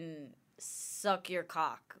than suck your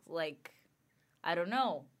cock. Like I don't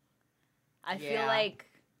know. I feel Yeah. like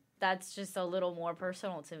that's just a little more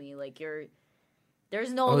personal to me. Like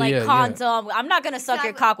there's no Oh, like yeah, yeah. condom. I'm not gonna suck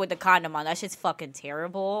your Exactly. cock with the condom on. That shit's fucking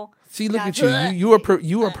terrible. See, look at That's- you.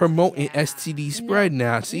 You are promoting STD spread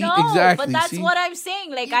now. See, no, exactly. but that's See? what I'm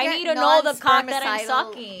saying. Like You I get need to know the cock that I'm non-spermicidal-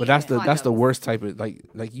 sucking. But that's the Condoms. worst type of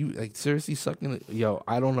like you seriously sucking it. Yo,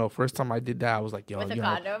 I don't know. First time I did that, I was like, yo, With a you know,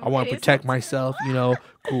 condom? I want It to is protect so myself.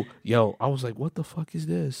 Cool. Yo, I was like, what the fuck is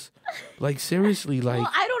this? Like seriously, like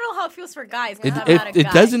well, I don't know how it feels for guys. 'cause it I'm not a it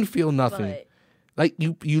guy, doesn't feel nothing. but- Like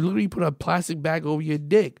you literally put a plastic bag over your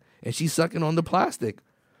dick and she's sucking on the plastic.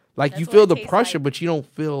 Like you That's what feel it the tastes pressure, like. but you don't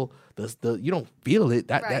feel the you don't feel it.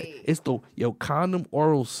 That Right. it's the condom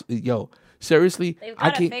orals. Yo, seriously, They've I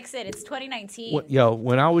got to can't. fix it. It's 2019.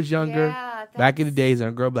 When I was younger, Yeah, back in the days, and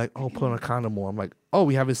a girl be like, "Oh, put on a condom on." I'm like, "Oh,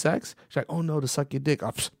 we having sex?" She's like, "Oh no, to suck your dick."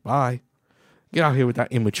 Bye. Get out here with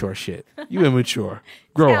that immature shit. You immature.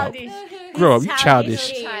 Grow up. Childish. Grow up. You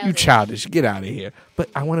Childish. childish. You childish. Get out of here. But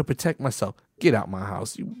I want to protect myself. Get out my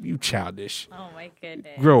house. You childish. Oh my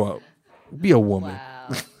goodness. Grow up. Be a woman.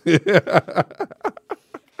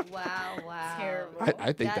 Wow. Wow. Terrible.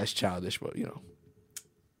 I think that's childish, but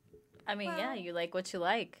I mean, yeah, you like what you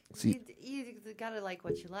like. See, You gotta like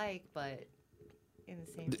what you like, but in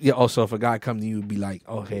the same. yeah. Also, if a guy come to you and be like,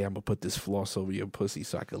 "Oh, hey, I'm gonna put this floss over your pussy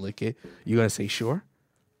so I can lick it," you gonna say sure?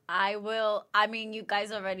 I will. I mean, you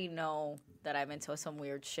guys already know that I'm into some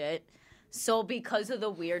weird shit. So because of the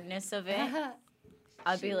weirdness of it,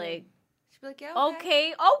 I'd be like, She'd be like, yeah,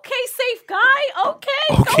 okay, safe guy. Okay,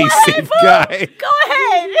 Okay, go ahead, safe boo. guy. Go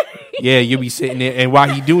ahead. Yeah, you'll be sitting there, and while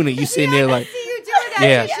he doing it, you sitting there like, See you doing that.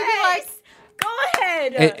 Yeah. She should be like, Go ahead.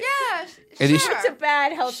 And, Yeah, And sure. Such a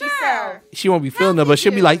bad, healthy self. Sure. she won't be feeling it, but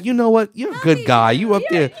she'll be like, you know what? You're a good guy. You up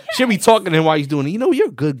there. She'll be talking to him while he's doing it. You know, you're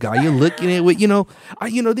a good guy. You're looking at it.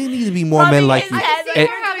 There needs to be more men like you. I see And-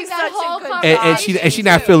 her having that whole And she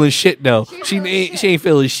not feeling shit though. She ain't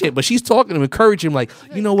feeling shit, but she's talking to him, encouraging him like,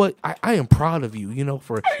 you know what? I am proud of you.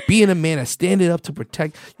 For being a man that's standing up to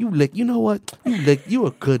protect you. You know what? You're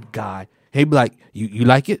a good guy. He'd be like, you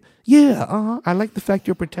like it? Yeah. I like the fact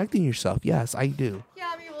you're protecting yourself. Yes, I do.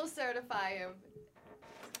 Yami will certify him.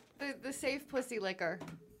 The safe pussy licker.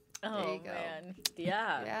 Oh you go. man,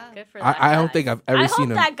 yeah. Yeah. Good for that. I don't guy. think I've ever I seen hope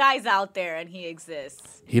him. that guy's out there and he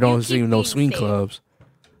exists. He don't You see keep no being swing safe. clubs.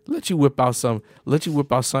 Let you whip out some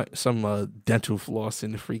dental floss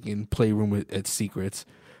in the freaking playroom at Secrets.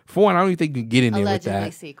 For one, I don't even think you can get in there with Allegedly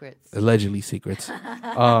that. secrets. Allegedly secrets.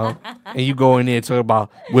 And you go in there and talk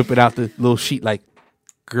about whipping out the little sheet like,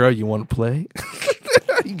 girl, you want to play?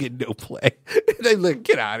 You get no play. They look,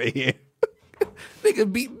 get out of here.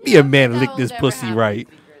 Nigga, be a man and lick this pussy right.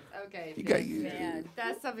 Okay. You got- man.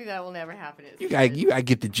 That's something that will never happen. You gotta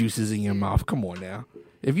get the juices in your mouth. Come on now.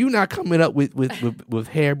 If you're not coming up with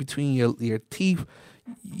hair between your teeth,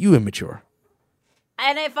 you immature.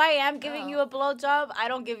 And if I am giving you a blowjob, I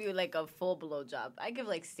don't give you like a full blowjob. I give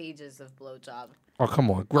like stages of blowjob. Oh, come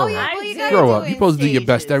on. Grow yeah, up. well, you I gotta Grow do up. it You're in supposed to do your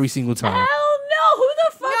best stages. every single time. Hell no! Who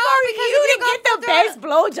the fuck No, are because you if to you get go the through best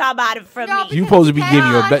blowjob out of from No, me? You supposed to be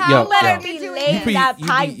giving your best. How Yo, better you're be doing laying it. that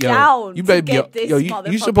pipe down You to better be. get this You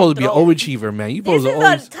motherfucking supposed to be an throat. overachiever, man. You This supposed is to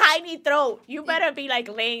always. a tiny throat. You better be like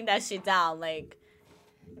laying that shit down. Like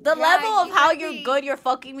the Yeah, level of you how gotta you're be- good you're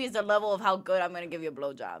fucking me is the level of how good I'm gonna give you a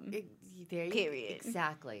blowjob. There you Period.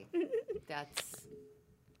 Exactly. That's.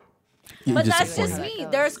 You But that's disappointed. just How that me.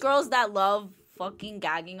 goes. There's girls that love fucking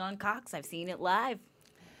gagging on cocks. I've seen it live.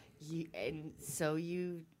 And so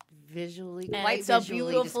you visually, And quite it's a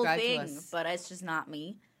visually beautiful describe to thing, us. but it's just not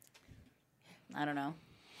me. I don't know.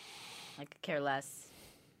 I could care less.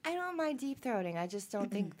 I don't mind deep throating. I just don't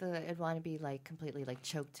think that I'd want to be like completely like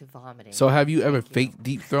choked to vomiting. So have you ever faked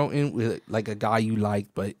deep throating with like a guy you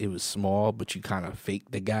liked, but it was small, but you kind of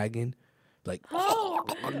faked the gagging, like,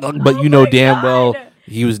 but you know damn well God.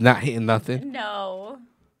 he was not hitting nothing. No.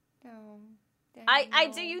 No, I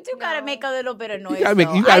do. You do gotta make a little bit of noise. gotta make-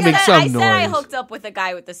 though. you gotta I make said- some I said I noise. hooked up with a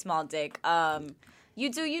guy with a small dick. You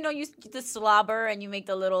do. You know, you the slobber and you make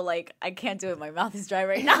the little like. I can't do it. My mouth is dry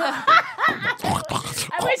right now.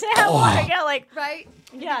 I wish I had water. Yeah, like right.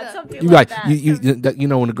 yeah, something You like like that. you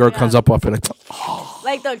know when the girl comes Yeah. up off it like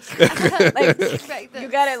like the like Right, you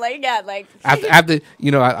got it like yeah like after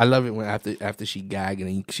I love it when after she gag and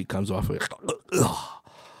then she comes off it.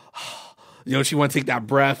 She want to take that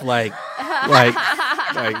breath like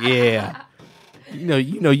yeah.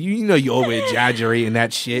 You over exaggerating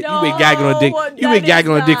that shit. You been gagging on dick. You that been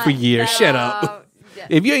gagging is on dick for not- years. that- Shut up.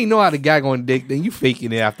 If you ain't know how to gag on dick, then you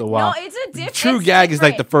faking it after a while. no, it's a different. True it's gag is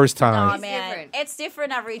like the different. first Nah, time. It's man, different. it's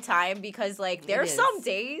different every time because like there's is. some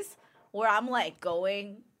days where I'm like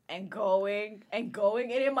going and going and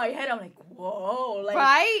going, and in my head I'm like, whoa, like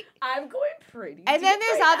Right. I'm going pretty. And then deep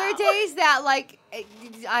there's right other now. days that like I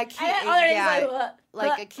And can't. then other days yeah,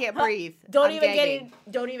 like, I can't breathe. Don't I'm even gagging. get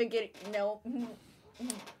it. Don't even get it. No.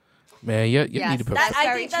 Man, you Yes, need to put. that's I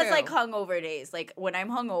very think that's true. like hungover days. Like when I'm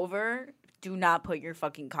hungover, do not put your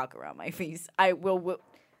fucking cock around my face. I will,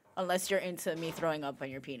 unless you're into me throwing up on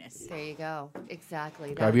your penis. There you go. Exactly.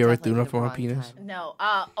 Have That you ever would thrown definitely up be on the a wrong penis? time. No,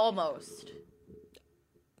 almost.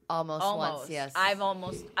 Almost once, yes.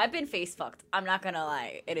 I've been face fucked. I'm not gonna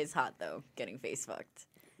lie. It is hot though, getting face fucked.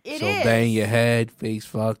 It So is. bang your head, face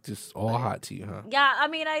fucked, just all hot to you, huh? Yeah, I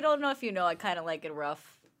mean, I don't know if you know, I kind of like it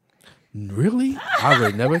rough. Really? I would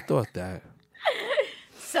have never thought that.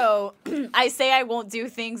 So I say I won't do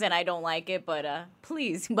things and I don't like it, but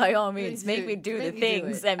please, by all means, Please make do- me do the make me do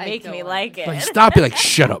things it. that I make don't me want like it. Like stop it! Like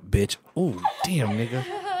shut up, bitch. Oh damn, nigga.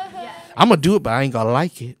 I'm gonna do it, but I ain't gonna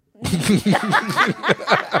like it.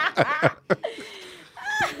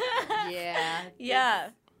 Yeah. Yeah,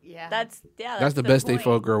 Yeah. that's That's the best thing point.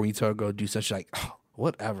 for a girl when you tell a girl to do something like, oh,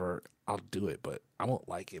 whatever, I'll do it, but I won't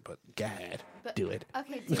like it. But gad, do it.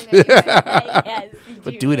 Okay, do it anyway. Yes,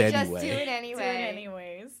 But do it Just anyway. do it Do it anyway.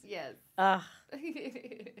 anyways. Yes. Ugh.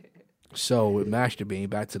 So with masturbating,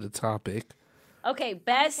 back to the topic. Okay,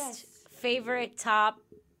 best Yes. favorite top.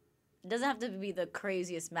 Doesn't have to be the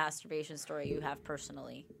craziest masturbation story you have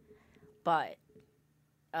personally, but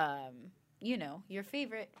your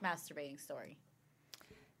favorite masturbating story.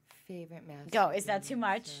 Favorite master. Go. Is that too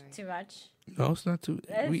much? Too much? No, it's not too.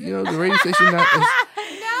 The radio station not. No,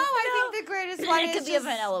 I think the greatest one it is could be a just,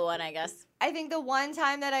 vanilla one, I guess. I think the one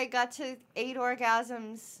time that I got to 8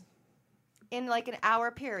 orgasms in like an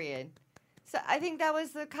hour period. So I think that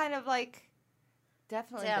was the kind of like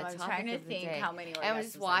definitely Damn, the I'm topic trying to of the think day. how many And I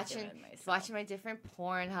was orgasms I've given myself. watching my different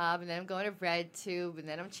Pornhub, and then I'm going to RedTube, and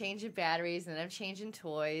then I'm changing batteries, and then I'm changing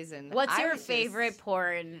toys. And What's I your was favorite just-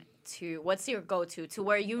 porn what's your go-to to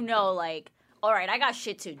where you know, like, all right, I got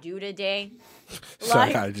shit to do today. So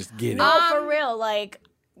I gotta just get it. No, for real, like,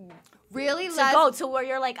 Really, to go to where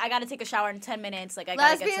you're like, I gotta take a shower in 10 minutes, like, I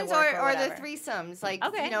gotta get to lesbians work or the whatever. threesomes, like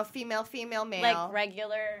Okay. female, male, Like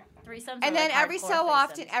regular threesomes, and or then like every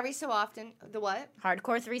hardcore so often, the what?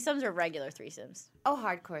 hardcore threesomes or regular threesomes? Oh,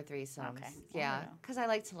 hardcore threesomes. Okay. Yeah, I don't know. because I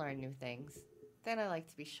like to learn new things. Then I like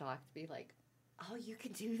to be shocked, to be like, oh, you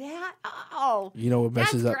can do that? Oh, You know what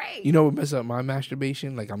messes That's up? great. You know what messes up my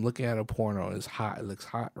masturbation? Like I'm looking at a porno, it's hot, it looks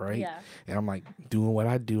hot, right? Yeah. And I'm like doing what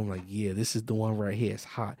I do. I'm like, yeah, this is the one right here. It's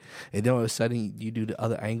hot. And then all of a sudden, you do the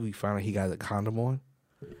other angle. You find out he got a condom on.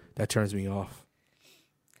 That turns me off.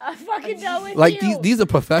 I fucking know with Like you. these are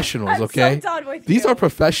professionals, I'm so okay? done with These you. are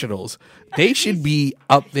professionals. They should be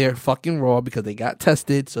up there fucking raw because they got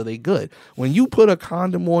tested, so they good. When you put a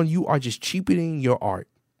condom on, you are just cheapening your art.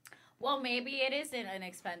 Well, maybe it isn't an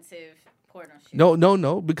expensive porno shoot.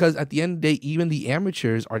 No, because at the end of the day, even the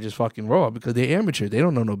amateurs are just fucking raw because they're amateurs. They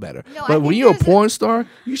don't know no better. No, I But when think you're a there's porn star,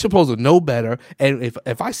 you're supposed to know better. And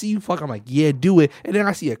if I see you fuck, I'm like, yeah, do it. And then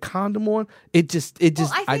I see a condom on, Well, I I think just there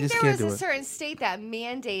can't was do a it. certain state that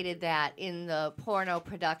mandated that in the porno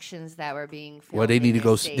productions that were being filmed. Well, they need in to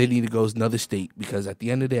go. this They state. need to go another state because at the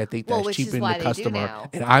end of the day, I think Well, that's which is cheaping why the they do customer, now.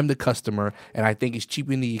 and I'm the customer, and I think it's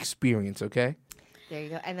cheaping the experience. Okay. There you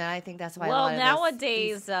go. And then I think that's why. a Well, lot of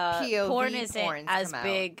nowadays, these POV porn isn't porns as come out.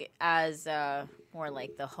 big as more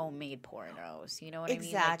like the homemade pornos. You know what I mean?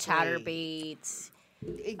 Exactly. Like Chatterbait.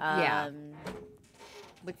 Yeah. Um,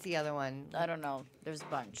 What's the other one? I don't know. There's a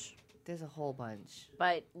bunch, There's a whole bunch.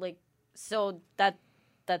 but like, so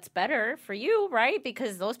that's better for you, right?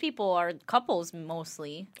 Because those people are couples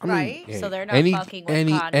mostly. I mean, Right. hey, So they're not fucking with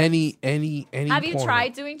any condoms. Have you porno.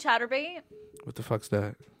 tried doing Chatterbait? What the fuck's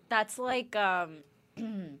that? That's like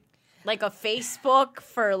like a Facebook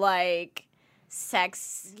for like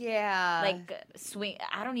sex, Yeah. like swing.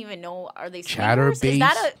 I don't even know. Are they Chatterbait? swingers? Is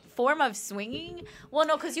that a form of swinging? Well,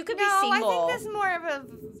 no, because you could no, be single. I think there's more of a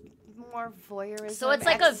more voyeurism. So it's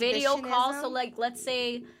like a video call. So exhibitionism. like, let's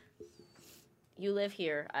say you live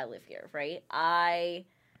here, I live here, right? I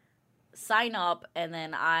sign up and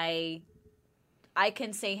then I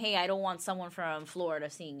can say, hey, I don't want someone from Florida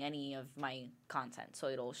seeing any of my content. So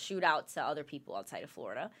it'll shoot out to other people outside of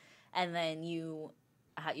Florida. And then you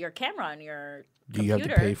have your camera on your Do you computer.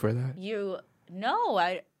 have to pay for that? You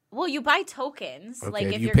buy tokens. Okay, Like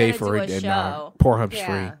if you you're pay gonna for do it, a then show. Pornhub's Yeah.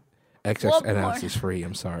 free. Well, XXNX is free.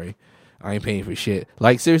 I'm sorry. I ain't paying for shit.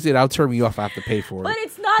 Like seriously, that'll turn me off. I have to pay for it. But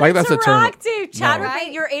it's not Like, that's a turn- interactive. Chatterbait,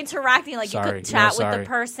 Right? you're interacting. Like Sorry, you could chat no, with sorry. the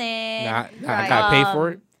person. I Right. gotta pay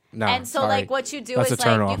for it. No. And so, sorry. like, what you do That's is, a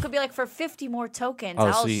turn like, you off. could be like, for 50 more tokens, Oh,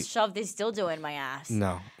 I'll see. shove this dildo in my ass.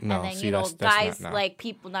 No. And then, See, you know, that's guys, not, no. like,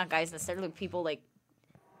 people, not guys necessarily, people, like,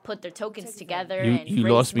 put their tokens together you and raise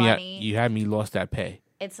lost me. money. You had me lost that pay.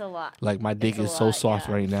 It's a lot. Like my dick It's a is so lot, soft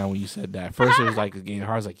yeah. right now when you said that. First it was like getting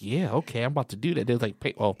hard. I was like, yeah, okay, I'm about to do that. They was like,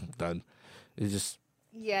 pay. Oh, done. It's just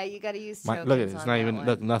Yeah, you got to use my, tokens look at it. It's on not that even one.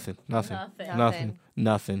 look nothing. Nothing.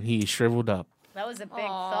 Nothing. He is shriveled up. That was a big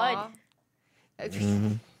Aw. thud.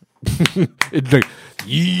 It's like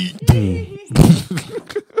yeet, boom.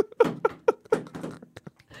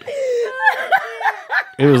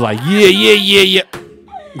 It was like yeah.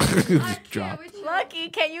 Just dropped. Lucky,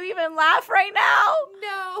 can you even laugh right now?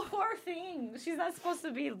 No. Poor thing. She's not supposed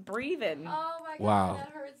to be breathing. Oh my god, Wow. that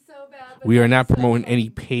hurts so bad. but We are that not was so promoting funny. any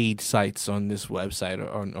paid sites on this website or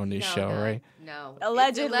on this show, No. right? No.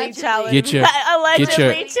 Allegedly It's challenge. Get your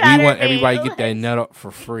Allegedly we want everybody to get that nut up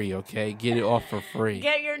for free, okay? Get it off for free.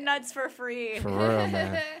 Get your nuts for free. For real,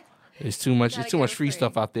 man. It's too much. Gotta It's too get much it free free.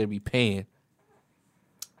 stuff out there to be paying.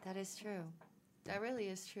 That is true. That really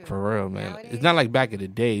is true. For real, man. Nowadays- It's not like back in the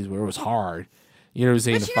days where it was hard. You know what I'm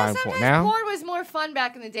saying? But To you know, find sometimes porn. Now, porn was more fun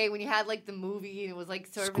back in the day when you had like the movie and it was like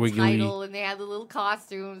sort of Squiggly. a title and they had the little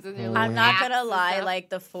costumes and their little I'm not hats gonna and lie, stuff. like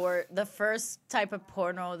the first type of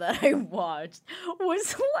porno that I watched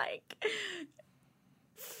was like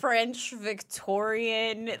French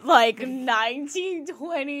Victorian, like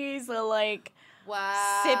 1920s, like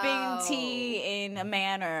wow. sipping tea in a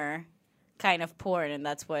manner kind of porn, and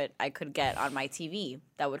that's what I could get on my TV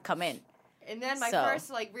that would come in. And then my So. first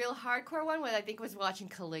like real hardcore one was I think was watching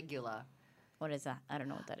Caligula. What is that? I don't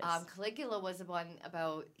know what that is. Caligula was the one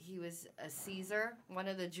about he was a Caesar, one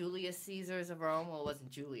of the Julius Caesars of Rome. Well, it wasn't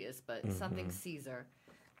Julius, but something Caesar.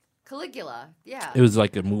 Caligula. Yeah. It was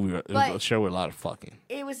like a movie. It was a But- show with a lot of fucking.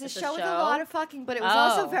 It was a It's a show with a show? lot of fucking, but it was Oh.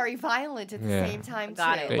 also very violent at the Yeah. same time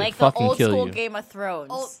Got too. it. They Like the fucking old kill school you. Game of Thrones.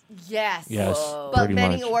 Oh yes. Yes, Whoa. But pretty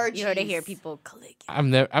many much. orgies. You heard it here, people. Caligula. I've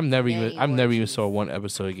never Many even orgies. saw one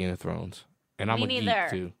episode of Game of Thrones, and I'm Me a geek neither.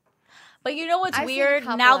 too. But you know what's I've seen a weird?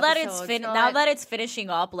 couple Now that it's episodes, now not- that it's finishing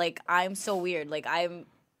up, like I'm so weird. Like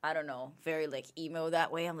I don't know, very like emo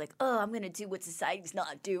that way. I'm like, oh, I'm gonna do what society's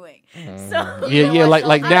not doing. So Yeah, yeah, what,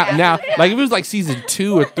 like so now, I- like if it was like season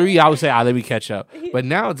 2 or 3, I would say, let me catch up. But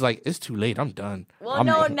now it's like it's too late. I'm done. well,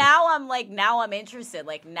 no, now I'm interested.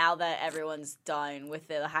 Like now that everyone's done with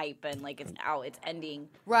the hype and like it's out, it's ending.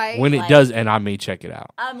 Right. when it like- does end, I may check it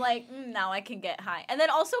out. I'm like, now I can get high. And then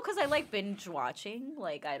also because I like binge watching.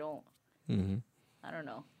 Like I don't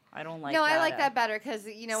know. I don't like. no, I that, like that better because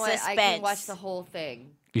you know what? I can suspense. watch the whole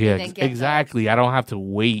thing. Yeah, and then get the- exactly. I don't have to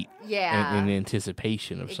wait Yeah. in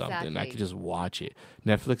anticipation of something. I Exactly. can just watch it.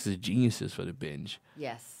 Netflix is geniuses for the binge.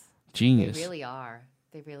 Yes. Genius. They really are.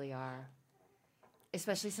 They really are.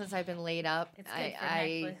 Especially since I've been laid up. It's good for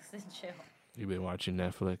Netflix and chill. You've been watching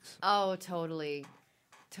Netflix. Oh, totally.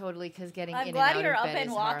 Totally, because getting I'm in glad and out you're of up bed and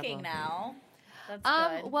is walking horrible. now.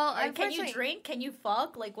 That's good. well, Or can you unfortunately- drink? Can you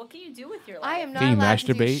fuck? Like, what can you do with your life? I am not Can you allowed to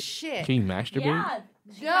do masturbate? shit. Can you masturbate? Yeah.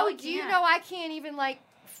 she No, probably do you can't. know I can't even like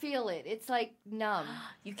feel it? It's like numb.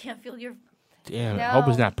 You can't feel your. Damn, I hope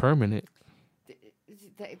it's No. not permanent.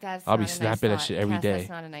 That's I'll be not a snapping that nice shit thought. every Cass, day. That's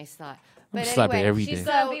not a nice thought. I'm But slapping anyway, every She's day.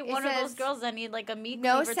 gonna So be it one of those says girls that need like a meat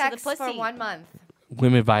No cleaver to the sex pussy. for 1 month.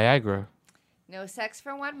 Women Viagra. No sex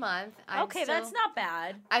for 1 month. I'm Okay, still, that's not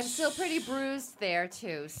bad. I'm still pretty bruised there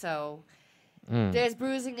too. So Mm. there's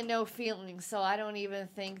bruising and no feeling. So I don't even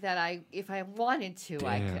think that if I wanted to,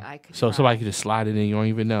 Damn. I could. So try. somebody could just slide it in. You don't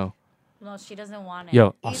even know. No, she doesn't want it.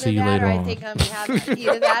 Yo, I'll Either see you that later or I on. think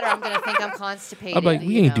either that or I'm gonna think I'm constipated. I'm like, we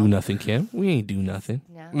you ain't know? do nothing, Kim. We ain't do nothing.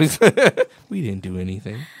 No. We didn't do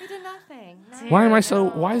anything. We did nothing. No, Why am I so? no.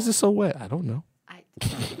 Why is this so wet? I don't know. I,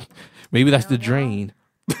 Maybe that's the don't know. drain.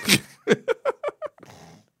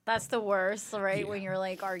 That's the worst, right? When you're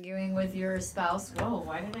like arguing with your spouse. Whoa,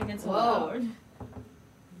 why did I get so Whoa. loud?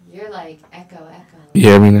 you're like echo. You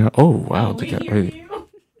hear me now? Oh wow! We the guy- hear you.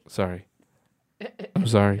 Sorry. I'm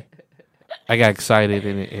sorry. I got excited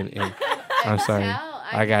and I'm sorry.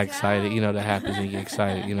 I got excited. You know that happens when you get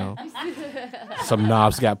excited. You know, some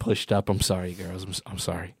knobs got pushed up. I'm sorry, girls. I'm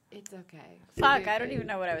sorry. It's okay. Fuck, I don't even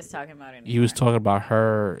know what I was talking about anymore. You was talking about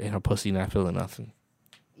her and her pussy not feeling nothing.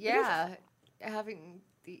 Yeah, having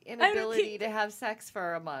the inability to have sex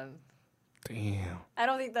for a month. Damn. I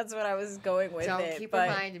don't think that's what I was going with Don't it. keep but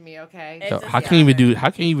reminding me, okay? It's So just- how can you even do? How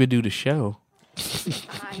can you even do the show?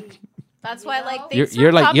 I, that's You why, know? like, You're thanks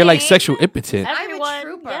you're for like coming. sexual impotent. I'm a Everyone,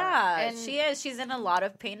 trooper, yeah, and- she is. She's in a lot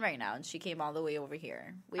of pain right now, and she came all the way over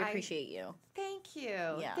here. We I- appreciate you. thank you.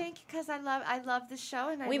 Yeah. Thank you, because I love the show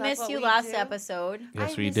and I We love missed what you we last do. episode.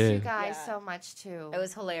 Yes, I we miss you did. guys Yeah. so much too. It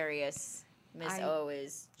was hilarious. Miss I- O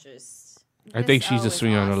is just. I think Miss she's O a is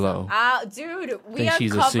swing on the awesome. low. Dude, we Think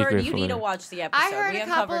she's a uncovered. secret You for need her. to watch the episode. I heard we a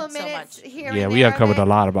couple uncovered of so minutes much. here Yeah, and we there uncovered of a it,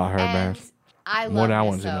 lot about her, man. and I More love than I Miss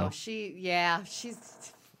wanted to O. know. She's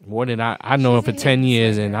More than I know her She's for a 10 hit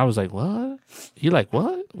years, singer. and I was like, what? You like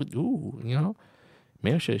what? Ooh, you know,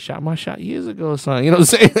 man, I should have shot my shot years ago or something. You know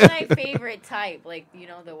what I'm saying? It's my favorite type. Like, you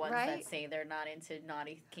know, the ones Right? that say they're not into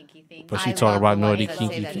naughty, kinky things. But she I talked love about the ones naughty, that say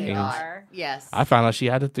kinky that they things. are. Yes. I found out she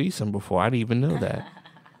had a threesome before. I didn't even know that.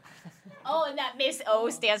 Oh, and that Miss O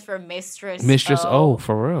stands for Mistress. Mistress O,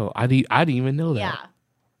 for real. I didn't even know that. Yeah.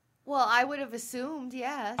 Well, I would have assumed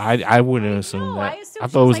yes. I wouldn't assume No, that. assumed I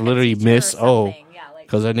she thought it was like a literally teacher Miss or O something. Yeah, like,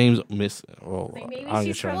 because her name's Miss. Oh, like maybe I don't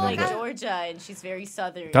she's get your from name. like but- Georgia and she's very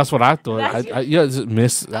southern. That's what I thought. That's- Yeah, it's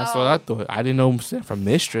Miss. That's what Oh. I thought. I didn't know from I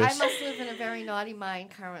Mistress. must live in a very naughty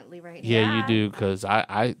mind currently right now. Yeah, Yeah. you do, because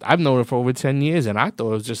I've known her for over 10 years, and I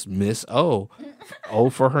thought it was just Miss O. O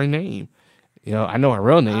for her name. You know, I know her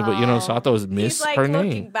real name, but, you know, so I thought it was Miss He's like her looking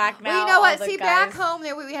name. back now. Well, you know all what? the See, guys- back home,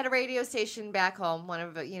 we had a radio station back home, one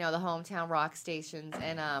of the hometown rock stations,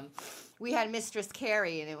 and we had Mistress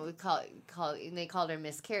Carrie, and it would and they called her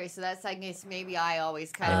Miss Carrie. So that's, I guess, maybe I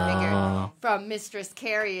always kind of figured from Mistress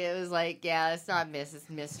Carrie, it was like, yeah, it's not Miss,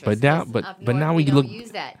 it's Mistress. But now- 'Cause but- up but north, now we when you don't look-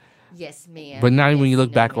 use that. Yes, ma'am. But now when you Yes,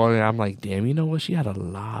 look back no, on it, ma'am. I'm like, damn, you know what? She had a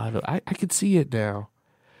lot of. I could see it now.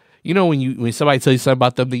 You know, when somebody tells you something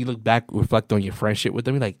about them, then you look back, reflect on your friendship with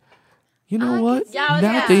them, you're like, you know I what? can see Yeah, I was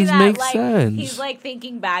Now gonna things say that. make Like, sense. He's like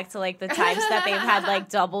thinking back to like the times that they've had like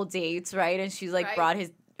double dates, right? And she's like Right. brought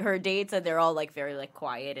her dates, and they're all like very like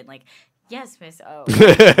quiet and like, yes, Miss O.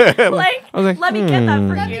 like, Like, I was like, let me get that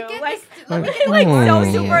for Let me you. get Like, this- let me like, get like so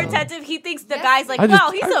Hmm. super attentive. He thinks the Yes. guy's like, I just-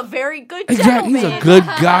 wow, he's a very good Exactly. gentleman. He's a good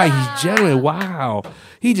guy. He's genuine. Wow.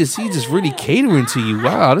 He just really catering to you.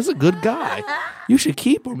 Wow, this is a good guy. You should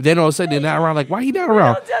keep him. Then all of a sudden they're not around. Like, why he not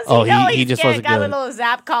around? Oh, he just wasn't got good. a little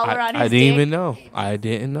zap collar on his I didn't dick. even know. I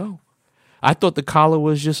didn't know. I thought the collar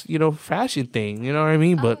was just fashion thing. You know what I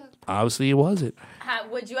mean? But obviously it wasn't.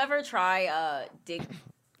 Would you ever try dick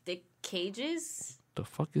cages? The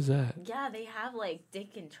fuck is that? Yeah, they have like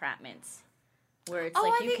dick entrapments where it's Oh,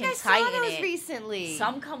 like I you think can I saw tighten those it. recently.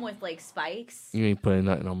 Some come with like spikes. You ain't putting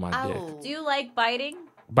nothing on my dick. Oh. Do you like biting?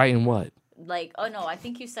 Biting what? Like, oh no, I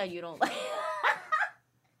think you said you don't like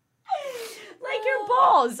like your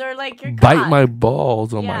balls or like your Bite cock. my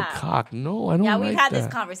balls on my Yeah. cock. No, I don't Yeah, like we've had that. this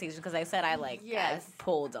conversation because I said I Yes.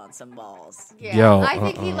 pulled on some balls. Yeah, Yo, I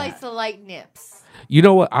think he likes the light nips. You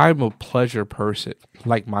know what? I'm a pleasure person.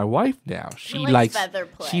 Like my wife now. She likes likes feather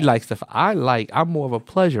play. She likes the I'm more of a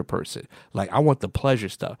pleasure person. Like I want the pleasure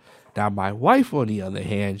stuff. Now my wife on the other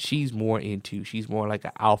hand, she's more like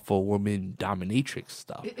an alpha woman dominatrix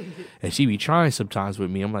stuff. And she be trying sometimes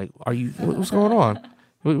with me. I'm like, what's going on?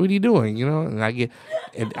 What are you doing? And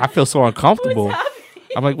I feel so uncomfortable.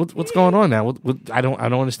 I'm like, what's going on now? What I don't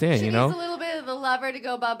understand, She needs a little bit of the lover to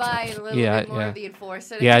go bye-bye and a little bit more of the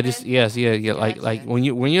enforcer. to Yeah, come in. yeah. Like Gotcha.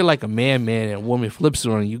 when you're like a man and a woman flips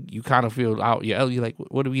on you kind of feel out. You're like,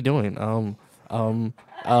 what are we doing? I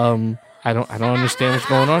don't understand what's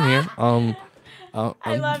going on here.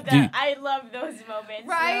 I love that. I love those moments.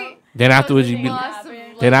 Right? Then afterwards you Those be. are awesome,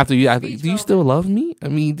 like, Then after you, speech do you still moments. love me? I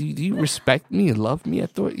mean, do you respect me and love me? I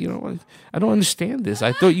thought, I don't understand this.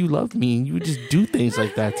 I thought you loved me and you would just do things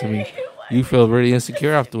like that to me. You feel really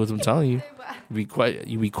insecure afterwards. I'm telling you.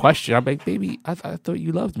 You be questioned. I'm like, baby, I thought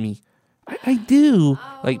you loved me. I do.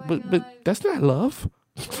 my But that's not love.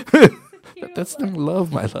 That's not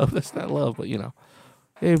love, my love. That's not love. But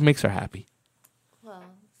it makes her happy. Well,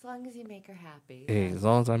 as long as you make her happy. Hey, as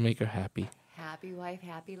long as I make her happy. Happy wife,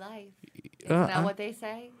 happy life. Isn't that what they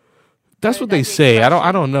say? That's Or what that they the say. I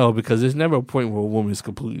expression? don't know because there's never a point where a woman is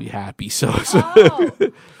completely happy. So Oh.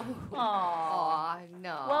 Aw. Aw,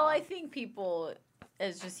 no. Well, I think people,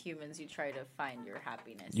 as just humans, you try to find your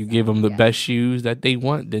happiness. you give them the Yeah. best shoes that they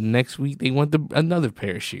want. Then next week they want another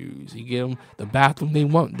pair of shoes. You give them the bathroom they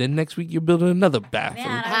want. Then next week you're building another bathroom.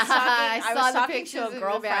 Man, I I saw was the talking pictures to in a the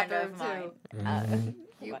girlfriend of bathroom, mine.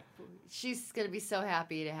 She's gonna be so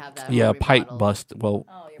happy to have that. Yeah, home pipe remodeled. bust. Well,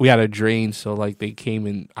 Oh, you're we had a drain, so like they came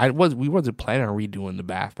in. We wasn't planning on redoing the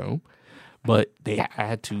bathroom, but they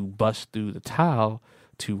had to bust through the tile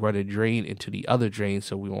to run a drain into the other drain,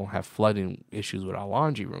 so we won't have flooding issues with our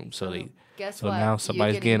laundry room. So Guess so what? now You're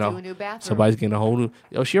somebody's getting getting to a new bathroom. somebody's getting a whole new.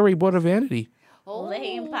 Oh, she already bought a vanity. Oh.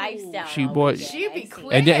 Laying pipes down. She all bought- weekend. She'd be I see.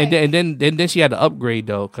 quick. And then she had to upgrade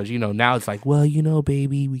though, because now it's like, well,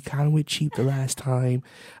 baby, we kind of went cheap the last time.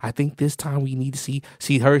 I think this time we need to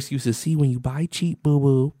see her excuse is see when you buy cheap, boo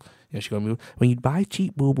boo. She gonna move when you buy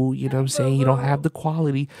cheap, boo boo. You know what I'm saying? You don't have the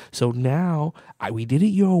quality. So now we did it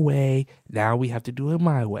your way. Now we have to do it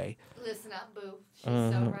my way. Listen up, boo. She's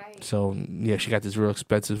so right. So yeah, she got this real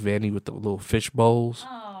expensive vanity with the little fish bowls.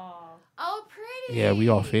 Oh, Oh, pretty. Yeah, we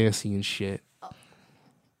all fancy and shit.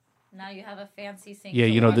 now you have a fancy sink. Yeah,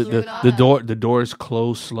 to the wash Move your it on. the doors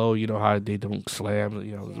close slow. You know how they don't slam.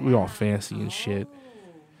 We all fancy and shit.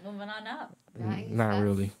 Moving on up. Nice. Not That's-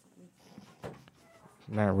 really.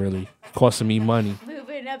 Not really. Costing me money.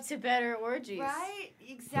 Moving up to better orgies. Right?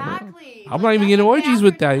 Exactly. I'm not even getting orgies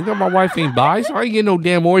with that. You know my wife ain't bi, so I ain't getting no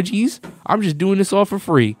damn orgies. I'm just doing this all for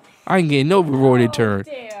free. I ain't getting no reward in turn.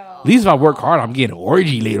 Damn. At least if I work hard, I'm getting an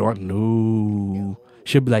orgy later on. No.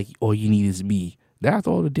 She'll be like, all you need is me. That's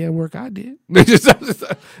all the damn work I did.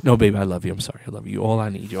 No, baby, I love you. I'm sorry. I love you. All I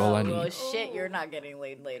need. You're all I Well, need. shit, you're not getting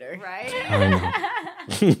laid later. Right? I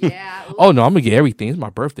know. Yeah. Ooh. Oh, no, I'm going to get everything. It's my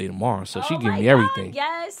birthday tomorrow, so she Oh give my me God, everything.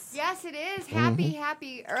 Yes. Yes, it is. Happy,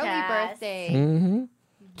 happy early Cass. birthday. Mm-hmm.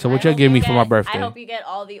 So I what y'all hope give you me for my get- birthday? I hope you get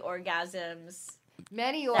all the orgasms.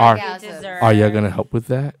 Many Are- You orgasms. deserve. Are y'all going to help with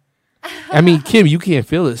that? I mean, Kim, you can't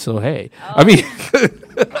feel it, so hey. Oh. I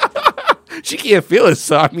mean, she can't feel it,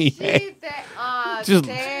 so I mean, hey. See, that, Just-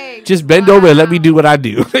 thanks. Just bend over and let me do what I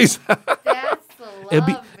do. That's the love,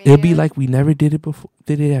 it'll be man. like we never did it before.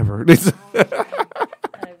 Did it ever? I'm done.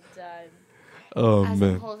 Oh As I'm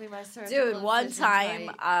man. holding my surgical Dude, one incision time,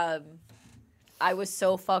 tight. I was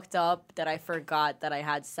so fucked up that I forgot that I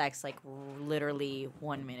had sex like literally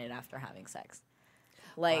 1 minute after having sex.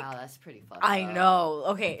 Like, Wow, that's pretty fucked I up. know.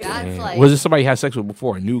 Okay. That's Damn. like Was it somebody you had sex with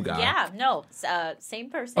before? A new guy? Yeah, no, same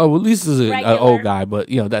person. Oh, well, at least it's an Regular. old guy, but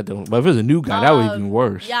that don't. But if it's a new guy, that would be even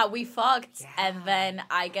worse. Yeah, we fucked, and then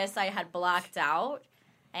I guess I had blacked out,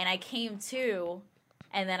 and I came to,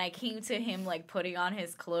 and then I came to him like putting on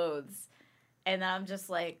his clothes, And then I'm just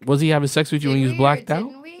like, Was he having sex with you when he was blacked out?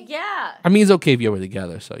 Didn't we? yeah. I mean, it's okay if you were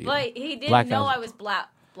together. So But he didn't Blacked know out. I was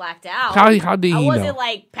blacked out. How did he I wasn't know?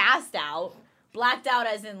 like passed out. Blacked out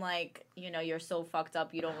as in like, you're so fucked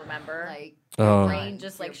up you don't remember. Like, Oh. brain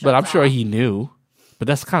just like shuts But I'm sure off. he knew. But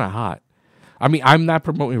that's kind of hot. I mean, I'm not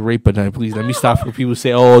promoting rape, but please let me stop for people who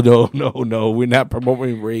say, "Oh no, we're not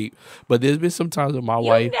promoting rape." But there's been some times with my You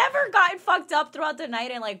wife. never gotten fucked up throughout the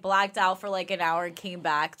night and like blacked out for like an hour and came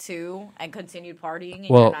back too and continued partying in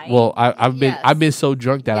your night? I've Yes. been so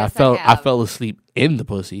drunk that Yes, I have. fell asleep in the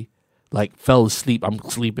pussy. Like fell asleep. I'm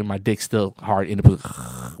sleeping. My dick still hard in the pussy.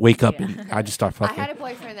 Wake up and I just start I fucking. had a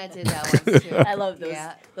boyfriend that did that once too. I love those.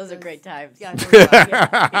 Yeah, those are great times. Yeah, those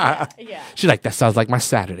were- Yeah. She's like, that sounds like my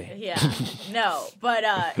Saturday. Yeah. No, but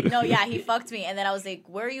no, yeah, he fucked me and then I was like,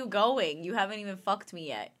 "Where are you going? You haven't even fucked me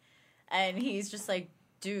yet." And he's just like,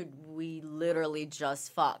 "Dude, we literally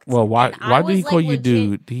just fucked." Well, why And I did he was, call like, you legit-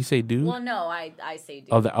 dude? Did he say dude? Well, no, I say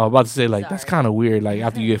dude. I was about to say like that's Sorry. kind of weird. Like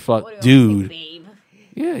after you get What fucked, do you want me to dude. say, babe?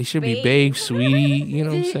 Yeah, he should be Babe. babe, sweetie. You know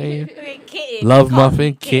what I'm saying? I mean, kitten. Love Call me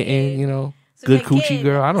muffin, kitten. You know, So good like, coochie kid.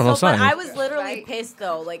 girl. I don't know So, but something. I was literally Right. pissed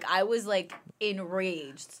though. Like I was like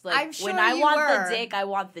enraged. Like I'm sure when I you want were. the dick, I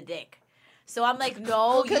want the dick. So I'm like,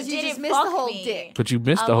 no, Because you you didn't just missed fuck the whole me. dick. But you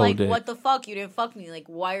missed I'm the whole like, day. what the fuck? You didn't fuck me. Like,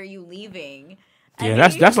 why are you leaving? Yeah,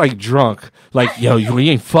 And that's like drunk. Like, yo, you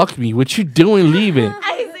ain't fucked me. What you doing leaving?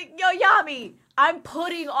 I was like, yo, Yami, I'm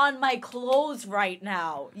putting on my clothes right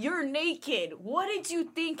now. You're naked. What did you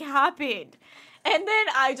think happened? And then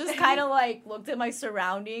I just kind of like looked at my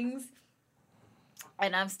surroundings.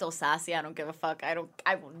 And I'm still sassy. I don't give a fuck. I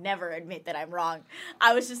will never admit that I'm wrong.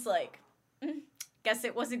 I was just like, guess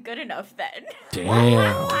it wasn't good enough then. Damn.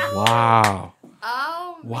 Wow.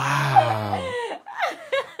 Oh, Wow.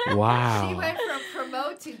 she Wow. went from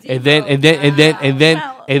promote to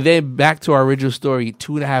demote. And then back to our original story.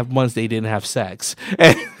 2.5 months they didn't have sex.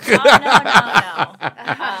 And No.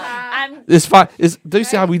 I'm it's fine. Do you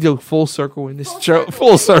see how we do full circle in this show? Full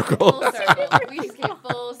Full circle. circle. We just came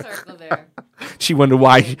full circle there. She wondered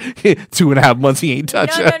why 2.5 months he ain't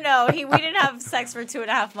touch her. no. We didn't have sex for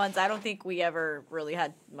 2.5 months. I don't think we ever really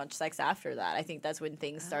had much sex after that. I think that's when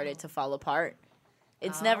things started to fall apart.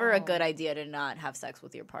 It's never a good idea to not have sex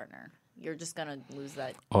with your partner. You're just gonna lose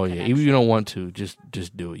that. Oh yeah, even if connection. you don't want to, just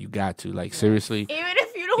do it. You got to. Like seriously. Even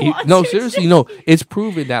if you don't want No, to. seriously, no. It's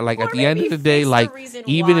proven that like Or at the end of maybe the day, fix the like reason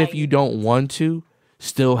even why if you don't want to,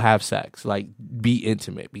 still have sex. Like be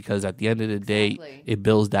intimate because at the end of the day, Exactly. it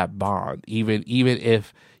builds that bond. Even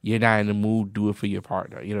if you're not in the mood, do it for your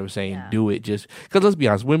partner. You know what I'm saying? Yeah. Do it just because let's be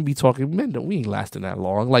honest, women be talking, men don't. We ain't lasting that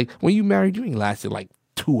long. Like when you married, you ain't lasted like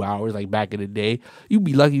 2 hours. Like back in the day, you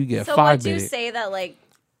be lucky you get So 5 would you minutes. say that like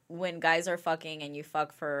when guys are fucking and you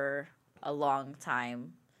fuck for a long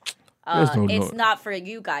time, There's no it's no- not for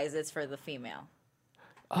you guys, it's for the female.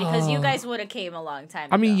 Because you guys would have came a long time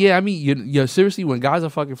ago. I mean, yeah, seriously, when guys are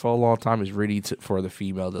fucking for a long time, it's really for the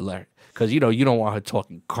female to learn. Because, you don't want her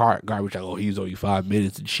talking garbage like, oh, he's only 5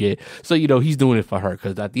 minutes and shit. So, he's doing it for her.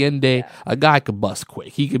 Because at the end of the day, a guy could bust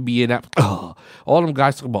quick. He could be in that, all them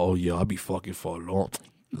guys talk about, oh, yeah, I'll be fucking for a long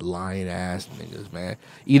lying ass niggas, man.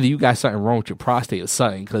 Either you got something wrong with your prostate or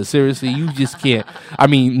something. Because seriously, you just can't. I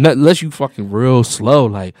mean, unless you fucking real slow.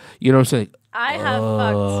 Like, you know what I'm saying? I have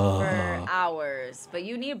fucked for hours, but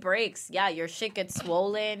you need breaks. Yeah, your shit gets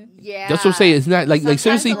swollen. Yeah. That's what I'm saying. It's not like Sometimes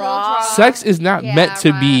seriously, a little draw. sex is not Yeah, meant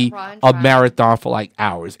to be run, a try. marathon for like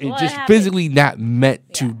hours. It's Well, it just happens. physically not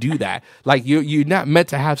meant to do that. Like you're not meant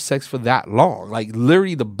to have sex for that long. Like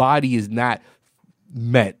literally, the body is not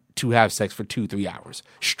meant to have sex for 2-3 hours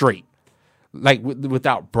straight. Like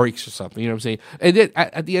without breaks or something, you know what I'm saying? And then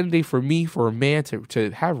at the end of the day, for me, for a man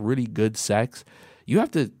to have really good sex, you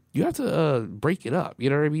have to break it up. You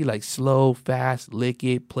know what I mean? Like slow, fast, lick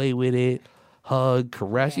it, play with it, hug,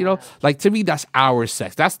 caress. You know, like to me, that's hours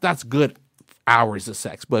sex. That's good hours of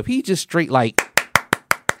sex. But if he just straight like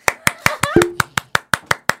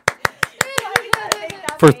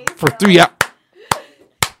for 3 hours.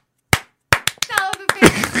 That was a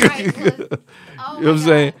big right. Oh You know what I'm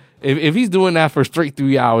saying? If he's doing that for straight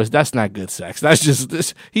 3 hours, that's not good sex. That's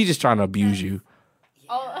just he's just trying to abuse you.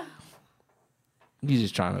 Oh, He's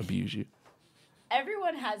just trying to abuse you.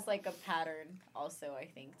 everyone has like a pattern, also. I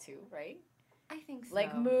think too, right? I think so.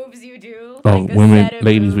 Like moves you do. Oh, like a women, set of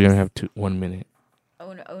ladies, we moves. only have 1 minute.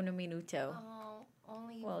 Uno minuto. Oh,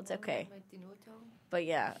 only. Well, it's okay. only with Dinuto? But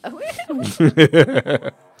yeah, that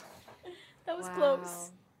was Wow.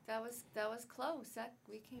 close. That was close.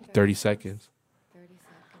 We came very 30 close. seconds. 30 seconds.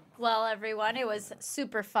 Well, everyone, it was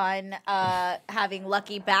super fun having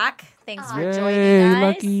Lucky back. Thanks for Yay, joining us.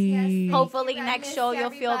 Lucky. Yes, Hopefully I next miss show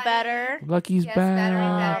you'll feel everybody. better. Lucky's Yes, back. better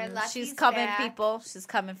and better. She's Lucky's coming, back. people. She's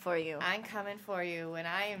coming for you. I'm coming for you when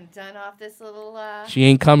I am done off this little. She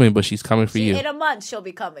ain't coming, but she's coming for you. In a month, she'll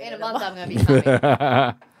be coming. In a month, I'm gonna be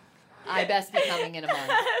coming. I best be coming in a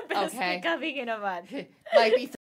month. Best Okay. be coming in a month. Might be